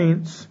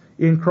saints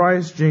in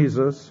Christ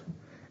Jesus,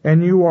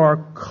 and you are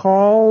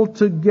called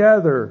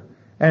together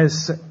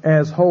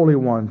as holy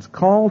ones,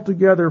 called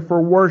together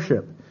for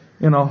worship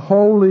in a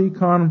holy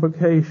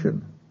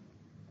convocation,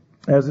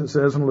 as it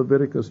says in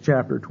Leviticus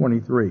chapter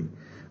 23.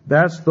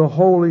 That's the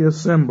holy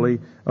assembly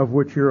of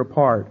which you're a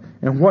part.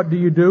 And what do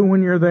you do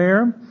when you're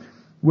there?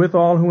 With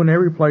all who in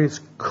every place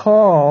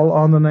call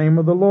on the name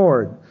of the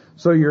Lord.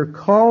 So you're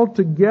called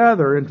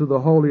together into the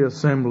holy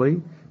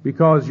assembly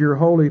because you're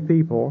holy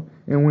people.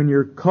 And when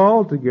you're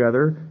called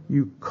together,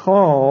 you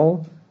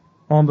call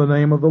on the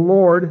name of the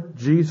Lord,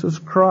 Jesus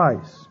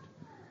Christ.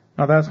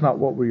 Now that's not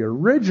what we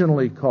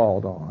originally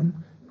called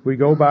on. If we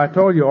go by, I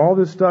told you all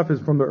this stuff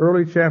is from the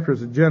early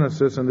chapters of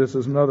Genesis, and this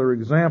is another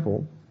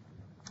example.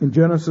 In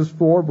Genesis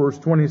 4, verse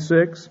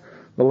 26,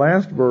 the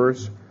last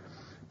verse,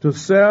 to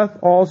Seth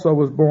also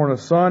was born a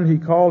son. He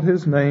called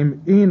his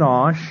name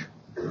Enosh,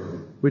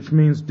 which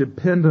means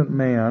dependent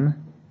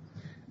man.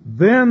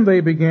 Then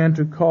they began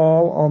to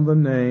call on the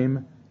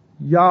name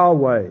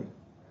Yahweh.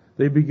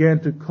 They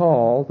began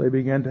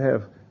to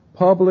have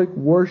public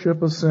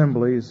worship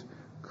assemblies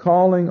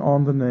calling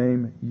on the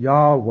name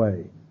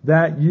Yahweh.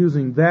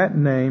 Using that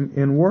name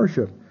in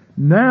worship.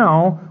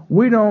 Now,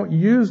 we don't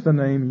use the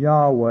name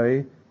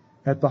Yahweh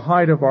at the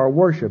height of our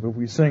worship. If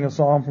we sing a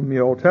psalm from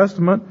the Old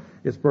Testament,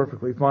 it's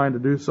perfectly fine to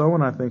do so,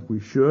 and I think we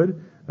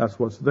should. That's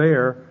what's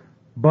there.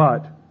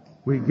 But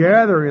we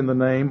gather in the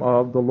name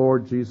of the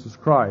Lord Jesus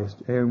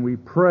Christ, and we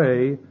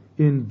pray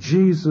in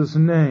Jesus'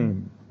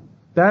 name.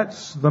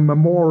 That's the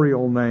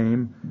memorial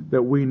name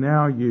that we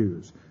now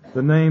use.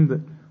 The name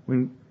that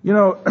we,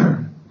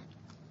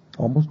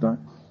 almost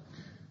done.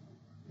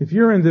 If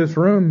you're in this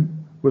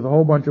room with a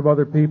whole bunch of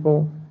other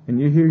people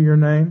and you hear your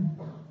name,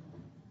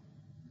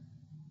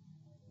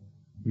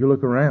 you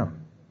look around.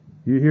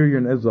 You hear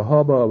there's a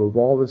hubbub of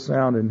all this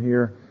sound in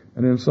here,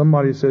 and then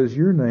somebody says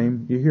your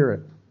name, you hear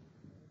it.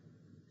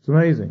 It's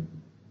amazing.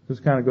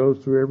 Just kind of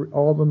goes through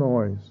all the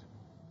noise.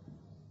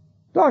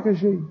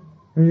 Takashi,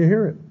 and you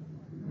hear it.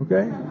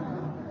 Okay?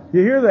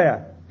 You hear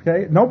that.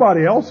 Okay?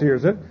 Nobody else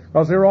hears it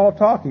because they're all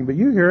talking, but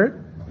you hear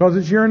it because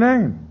it's your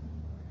name.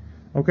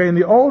 Okay? In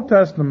the Old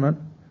Testament,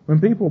 when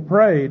people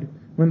prayed,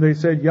 when they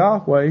said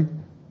Yahweh,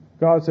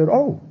 God said,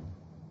 "Oh,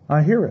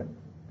 I hear it."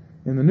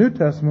 In the New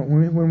Testament,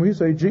 when we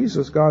say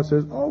Jesus, God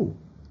says, "Oh,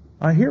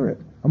 I hear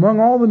it." Among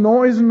all the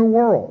noise in the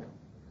world,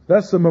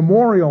 that's the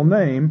memorial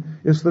name.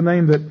 It's the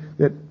name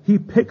that He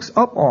picks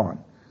up on,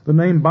 the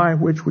name by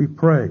which we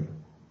pray.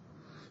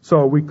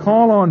 So we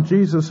call on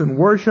Jesus in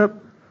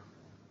worship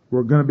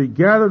We're going to be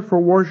gathered for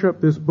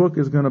worship. This book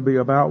is going to be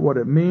about what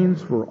it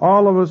means for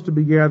all of us to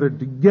be gathered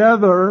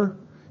together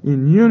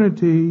in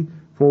unity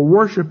for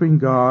worshiping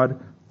God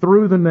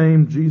through the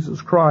name Jesus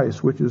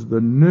Christ, which is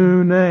the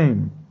new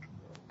name.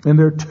 And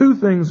there are two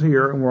things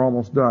here, and we're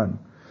almost done.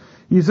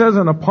 He says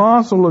an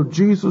apostle of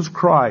Jesus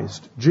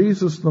Christ,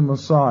 Jesus the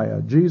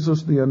Messiah,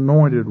 Jesus the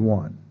Anointed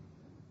One.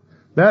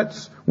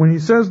 That's, when he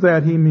says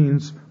that, he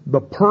means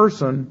the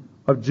person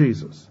of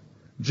Jesus.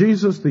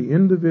 Jesus, the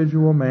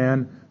individual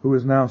man who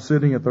is now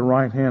sitting at the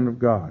right hand of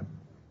God.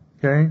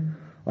 Okay?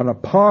 An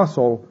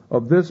apostle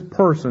of this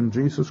person,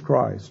 Jesus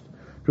Christ.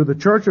 To the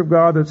church of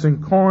God that's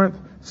in Corinth,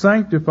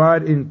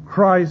 sanctified in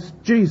Christ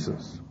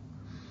Jesus.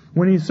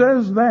 When he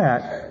says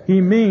that,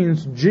 he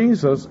means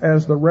Jesus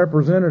as the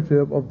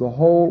representative of the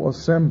whole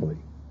assembly.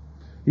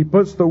 He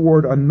puts the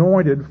word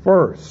anointed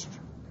first.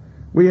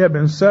 We have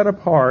been set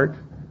apart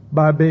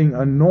by being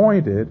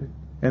anointed,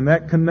 and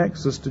that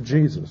connects us to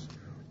Jesus.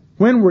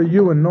 When were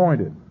you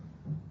anointed?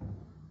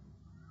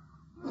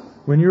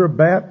 When you were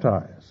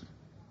baptized.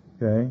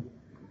 Okay?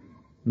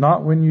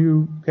 Not when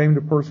you came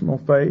to personal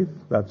faith.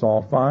 That's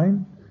all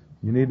fine.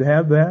 You need to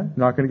have that.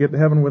 You're not going to get to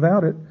heaven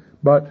without it.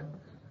 But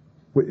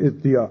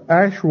the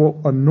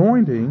actual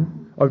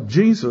anointing of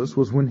Jesus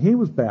was when he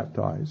was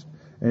baptized.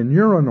 And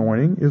your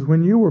anointing is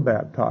when you were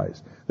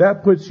baptized.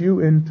 That puts you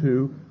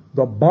into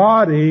the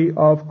body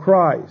of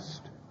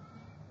Christ.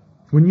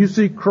 When you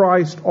see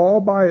Christ all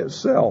by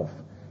itself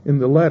in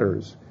the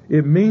letters,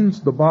 it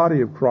means the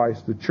body of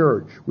Christ, the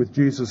church, with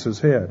Jesus as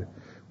head.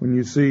 When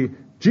you see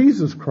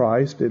Jesus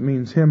Christ, it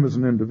means him as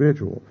an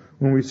individual.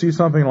 When we see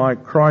something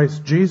like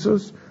Christ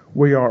Jesus,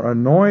 we are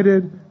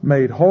anointed,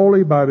 made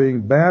holy by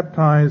being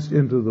baptized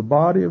into the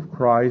body of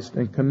Christ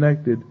and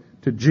connected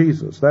to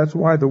Jesus. That's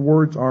why the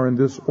words are in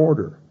this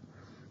order.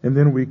 And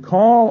then we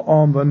call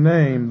on the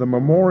name, the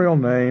memorial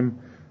name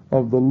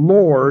of the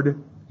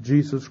Lord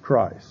Jesus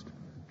Christ.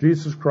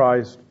 Jesus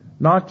Christ,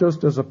 not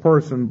just as a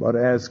person, but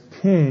as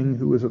King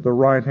who is at the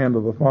right hand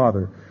of the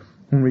Father.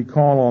 When we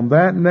call on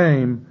that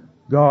name,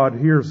 God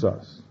hears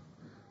us.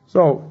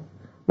 So,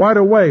 right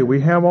away,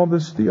 we have all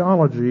this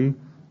theology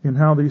in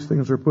how these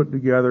things are put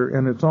together,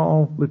 and it's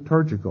all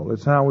liturgical.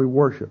 It's how we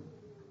worship.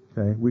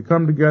 Okay? We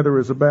come together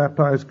as a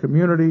baptized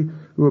community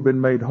who have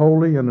been made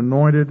holy and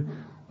anointed,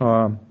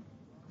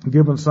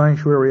 given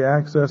sanctuary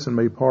access and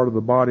made part of the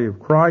body of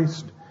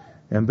Christ,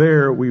 and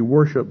there we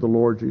worship the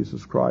Lord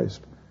Jesus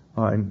Christ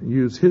and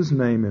use his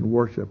name in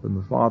worship, and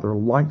the Father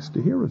likes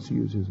to hear us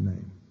use his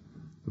name.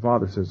 The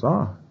Father says,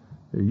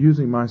 they're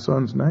using my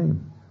Son's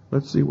name.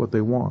 Let's see what they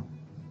want.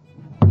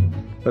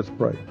 Let's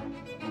pray.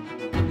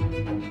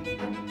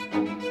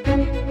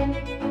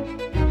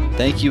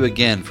 Thank you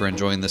again for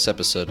enjoying this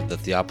episode of the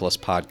Theopolis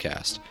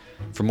Podcast.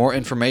 For more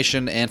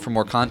information and for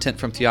more content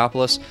from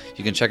Theopolis,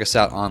 you can check us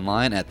out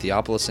online at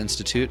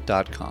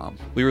theopolisinstitute.com.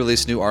 We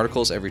release new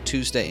articles every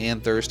Tuesday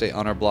and Thursday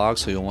on our blog,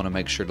 so you'll want to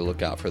make sure to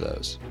look out for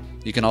those.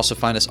 You can also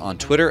find us on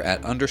Twitter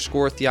at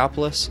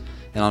 _Theopolis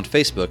and on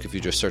Facebook if you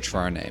just search for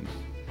our name.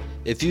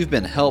 If you've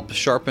been helped,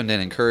 sharpened,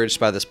 and encouraged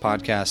by this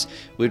podcast,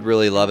 we'd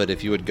really love it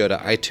if you would go to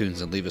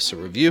iTunes and leave us a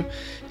review.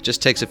 It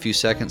just takes a few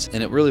seconds,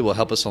 and it really will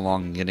help us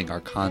along in getting our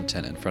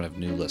content in front of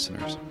new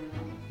listeners.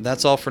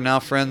 That's all for now,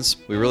 friends.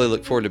 We really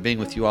look forward to being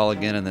with you all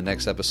again in the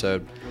next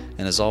episode.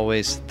 And as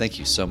always, thank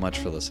you so much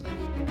for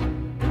listening.